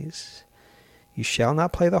days. You shall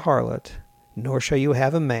not play the harlot, nor shall you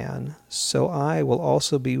have a man, so I will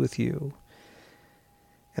also be with you.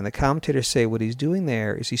 And the commentators say what he's doing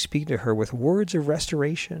there is he's speaking to her with words of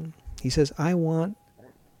restoration. He says, I want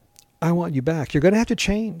you back. You're going to have to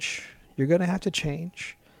change.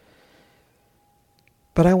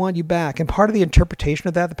 But I want you back. And part of the interpretation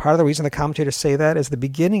of that, the part of the reason the commentators say that is the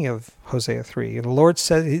beginning of Hosea 3. And the Lord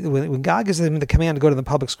says, when God gives him the command to go to the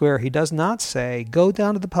public square, he does not say, go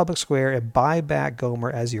down to the public square and buy back Gomer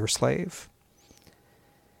as your slave.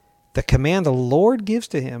 The command the Lord gives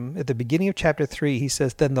to him at the beginning of chapter 3, he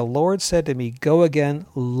says, then the Lord said to me, go again,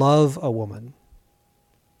 love a woman.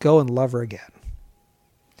 Go and love her again.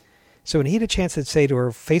 So when he had a chance to say to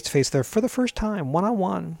her face to face there for the first time,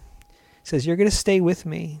 one-on-one, he says, you're going to stay with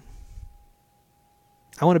me.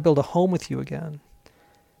 I want to build a home with you again.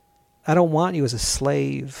 I don't want you as a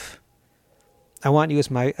slave. I want you as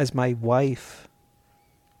my wife.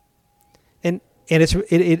 And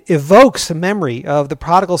it evokes a memory of the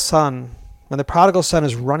prodigal son, when the prodigal son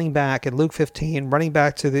is running back in Luke 15, running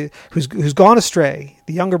back to who's gone astray,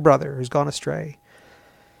 the younger brother who's gone astray.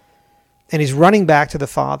 And he's running back to the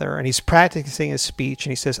father, and he's practicing his speech,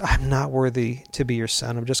 and he says, I'm not worthy to be your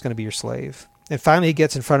son. I'm just going to be your slave. And finally he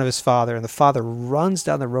gets in front of his father, and the father runs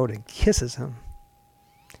down the road and kisses him.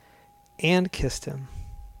 And kissed him.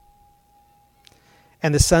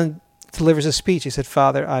 And the son delivers a speech. He said,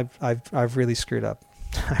 Father, I've really screwed up.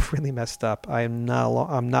 I've really messed up. I'm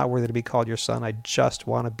not worthy to be called your son. I just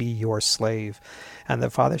want to be your slave. And the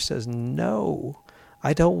father says, no,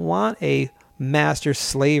 I don't want a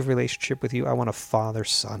master-slave relationship with you. I want a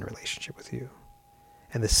father-son relationship with you.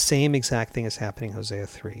 And the same exact thing is happening in Hosea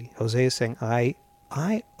 3. Hosea is saying, I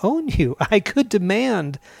own you. I could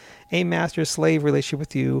demand a master-slave relationship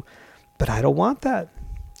with you, but I don't want that.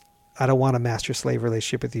 I don't want a master-slave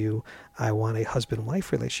relationship with you. I want a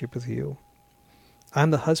husband-wife relationship with you.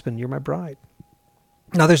 I'm the husband. You're my bride.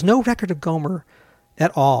 Now, there's no record of Gomer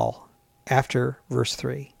at all after verse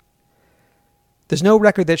 3. There's no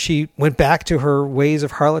record that she went back to her ways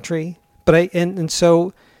of harlotry. And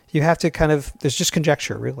so you have to there's just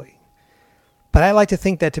conjecture, really. But I like to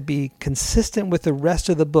think that to be consistent with the rest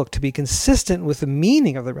of the book, to be consistent with the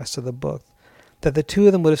meaning of the rest of the book, that the two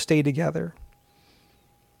of them would have stayed together.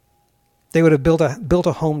 They would have built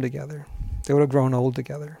a home together. They would have grown old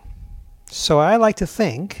together. So I like to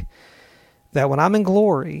think that when I'm in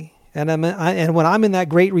glory, and when I'm in that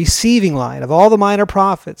great receiving line of all the minor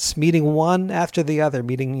prophets, meeting one after the other,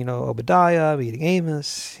 meeting Obadiah, meeting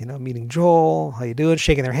Amos, meeting Joel, how you doing,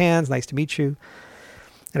 shaking their hands, nice to meet you.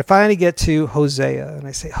 And I finally get to Hosea, and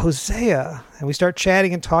I say, Hosea, and we start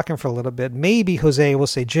chatting and talking for a little bit. Maybe Hosea will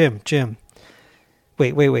say, Jim,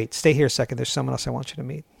 wait, stay here a second. There's someone else I want you to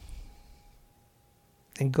meet.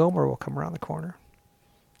 And Gomer will come around the corner.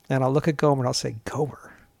 And I'll look at Gomer and I'll say,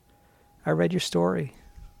 Gomer, I read your story.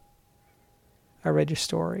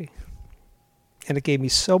 And it gave me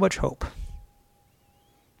so much hope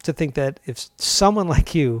to think that if someone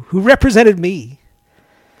like you, who represented me,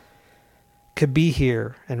 could be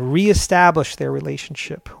here and reestablish their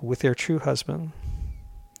relationship with their true husband,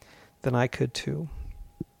 then I could too.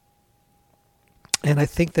 And I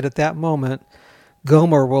think that at that moment,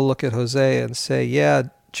 Gomer will look at Hosea and say, yeah,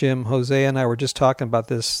 Jim, Hosea and I were just talking about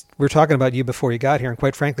this. We were talking about you before you got here, and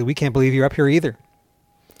quite frankly, we can't believe you're up here either.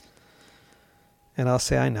 And I'll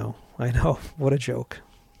say, I know. What a joke.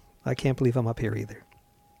 I can't believe I'm up here either.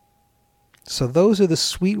 So those are the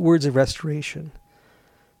sweet words of restoration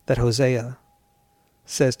that Hosea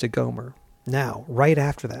says to Gomer. Now, right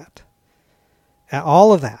after that,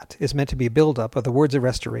 all of that is meant to be a buildup of the words of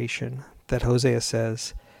restoration that Hosea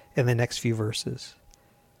says in the next few verses.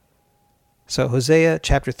 So Hosea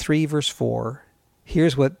chapter 3, verse 4,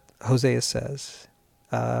 here's what Hosea says.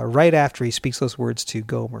 Right after he speaks those words to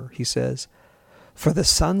Gomer, he says, "For the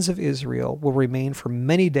sons of Israel will remain for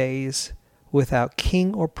many days without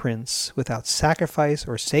king or prince, without sacrifice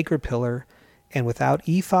or sacred pillar, and without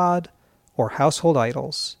ephod or household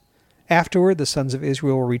idols. Afterward, the sons of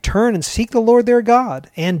Israel will return and seek the Lord their God,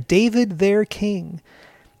 and David their king,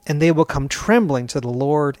 and they will come trembling to the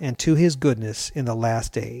Lord and to his goodness in the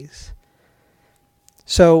last days."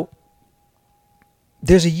 So,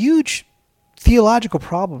 there's a huge theological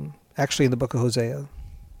problem, actually, in the book of Hosea.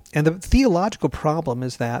 And the theological problem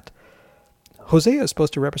is that Hosea is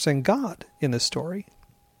supposed to represent God in this story.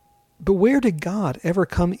 But where did God ever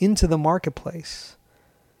come into the marketplace?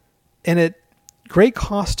 And at great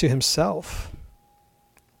cost to himself,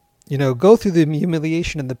 go through the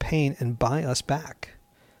humiliation and the pain and buy us back.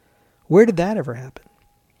 Where did that ever happen?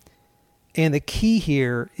 And the key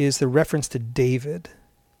here is the reference to David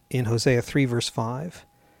in Hosea 3, verse 5.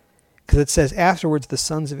 Because it says, afterwards the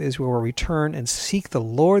sons of Israel will return and seek the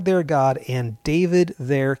Lord their God and David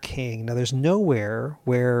their king. Now there's nowhere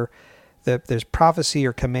where there's prophecy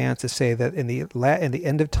or commands to say that in the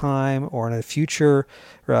end of time or in a future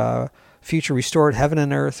restored heaven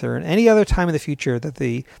and earth or in any other time in the future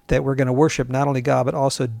that we're going to worship not only God but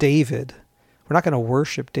also David. We're not going to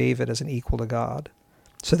worship David as an equal to God.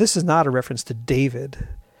 So this is not a reference to David.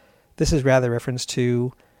 This is rather a reference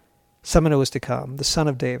to someone who was to come, the son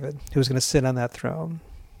of David, who was going to sit on that throne.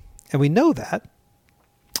 And we know that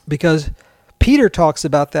because Peter talks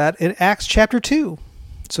about that in Acts chapter 2.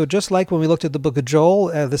 So just like when we looked at the book of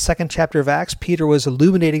Joel, the second chapter of Acts, Peter was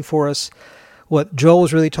illuminating for us what Joel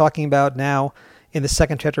was really talking about. Now, in the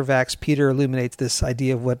second chapter of Acts, Peter illuminates this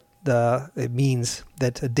idea of what it means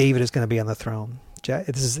that David is going to be on the throne.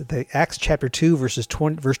 This is the Acts chapter 2, verse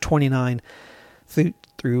 29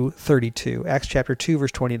 through 32. Acts chapter 2,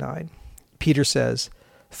 verse 29. Peter says,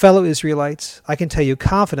 "Fellow Israelites, I can tell you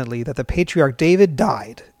confidently that the patriarch David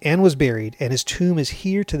died and was buried, and his tomb is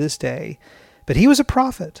here to this day. But he was a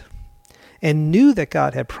prophet and knew that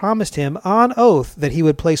God had promised him on oath that he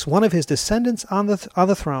would place one of his descendants on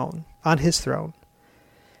his throne.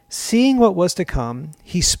 Seeing what was to come,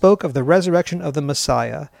 he spoke of the resurrection of the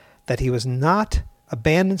Messiah, that he was not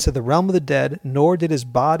abandoned to the realm of the dead, nor did his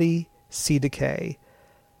body see decay.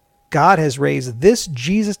 God has raised this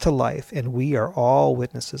Jesus to life, and we are all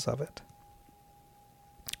witnesses of it."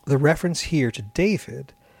 The reference here to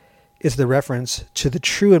David is the reference to the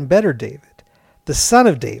true and better David, the son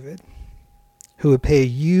of David, who would pay a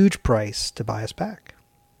huge price to buy us back.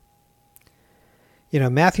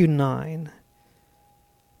 Matthew 9.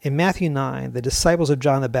 In Matthew 9, the disciples of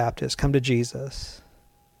John the Baptist come to Jesus.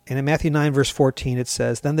 And in Matthew 9, verse 14, it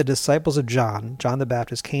says, "Then the disciples of John the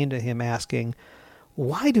Baptist, came to him asking,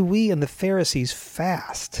 'Why do we and the Pharisees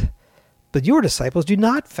fast, but your disciples do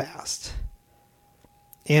not fast?'"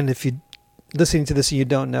 And if you're listening to this and you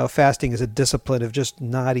don't know, fasting is a discipline of just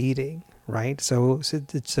not eating, right? So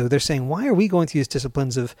they're saying, why are we going through these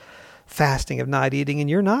disciplines of fasting, of not eating, and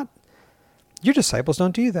you're not? Your disciples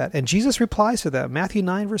don't do that. And Jesus replies to them. Matthew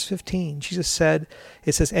 9, verse 15. "And Jesus said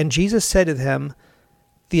to them,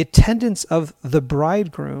 'The attendants of the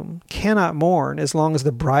bridegroom cannot mourn as long as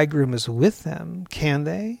the bridegroom is with them, can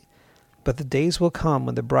they? But the days will come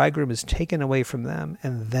when the bridegroom is taken away from them,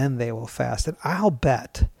 and then they will fast.'" And I'll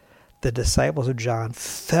bet the disciples of John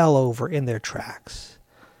fell over in their tracks.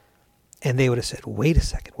 And they would have said, wait a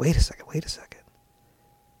second.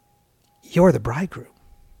 You're the bridegroom.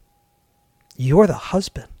 You're the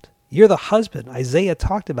husband. You're the husband Isaiah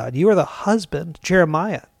talked about. You are the husband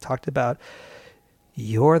Jeremiah talked about.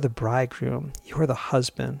 You're the bridegroom. You're the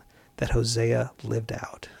husband that Hosea lived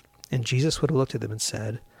out. And Jesus would have looked at them and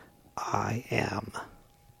said, I am.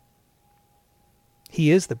 He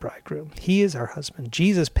is the bridegroom. He is our husband.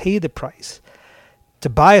 Jesus paid the price to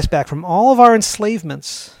buy us back from all of our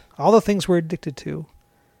enslavements, all the things we're addicted to.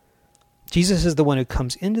 Jesus is the one who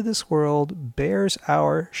comes into this world, bears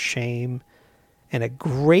our shame, and at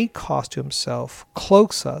great cost to himself,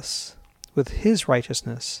 cloaks us with his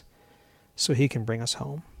righteousness so he can bring us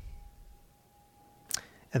home.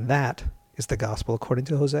 And that is the gospel according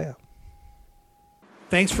to Hosea.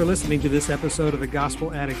 Thanks for listening to this episode of the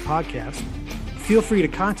Gospel Addict Podcast. Feel free to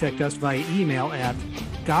contact us via email at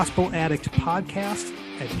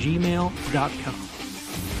gospeladdictpodcast@gmail.com.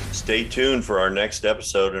 Stay tuned for our next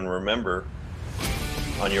episode, and remember,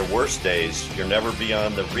 on your worst days, you're never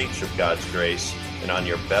beyond the reach of God's grace, and on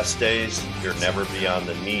your best days, you're never beyond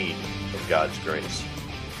the need of God's grace.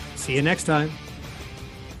 See you next time.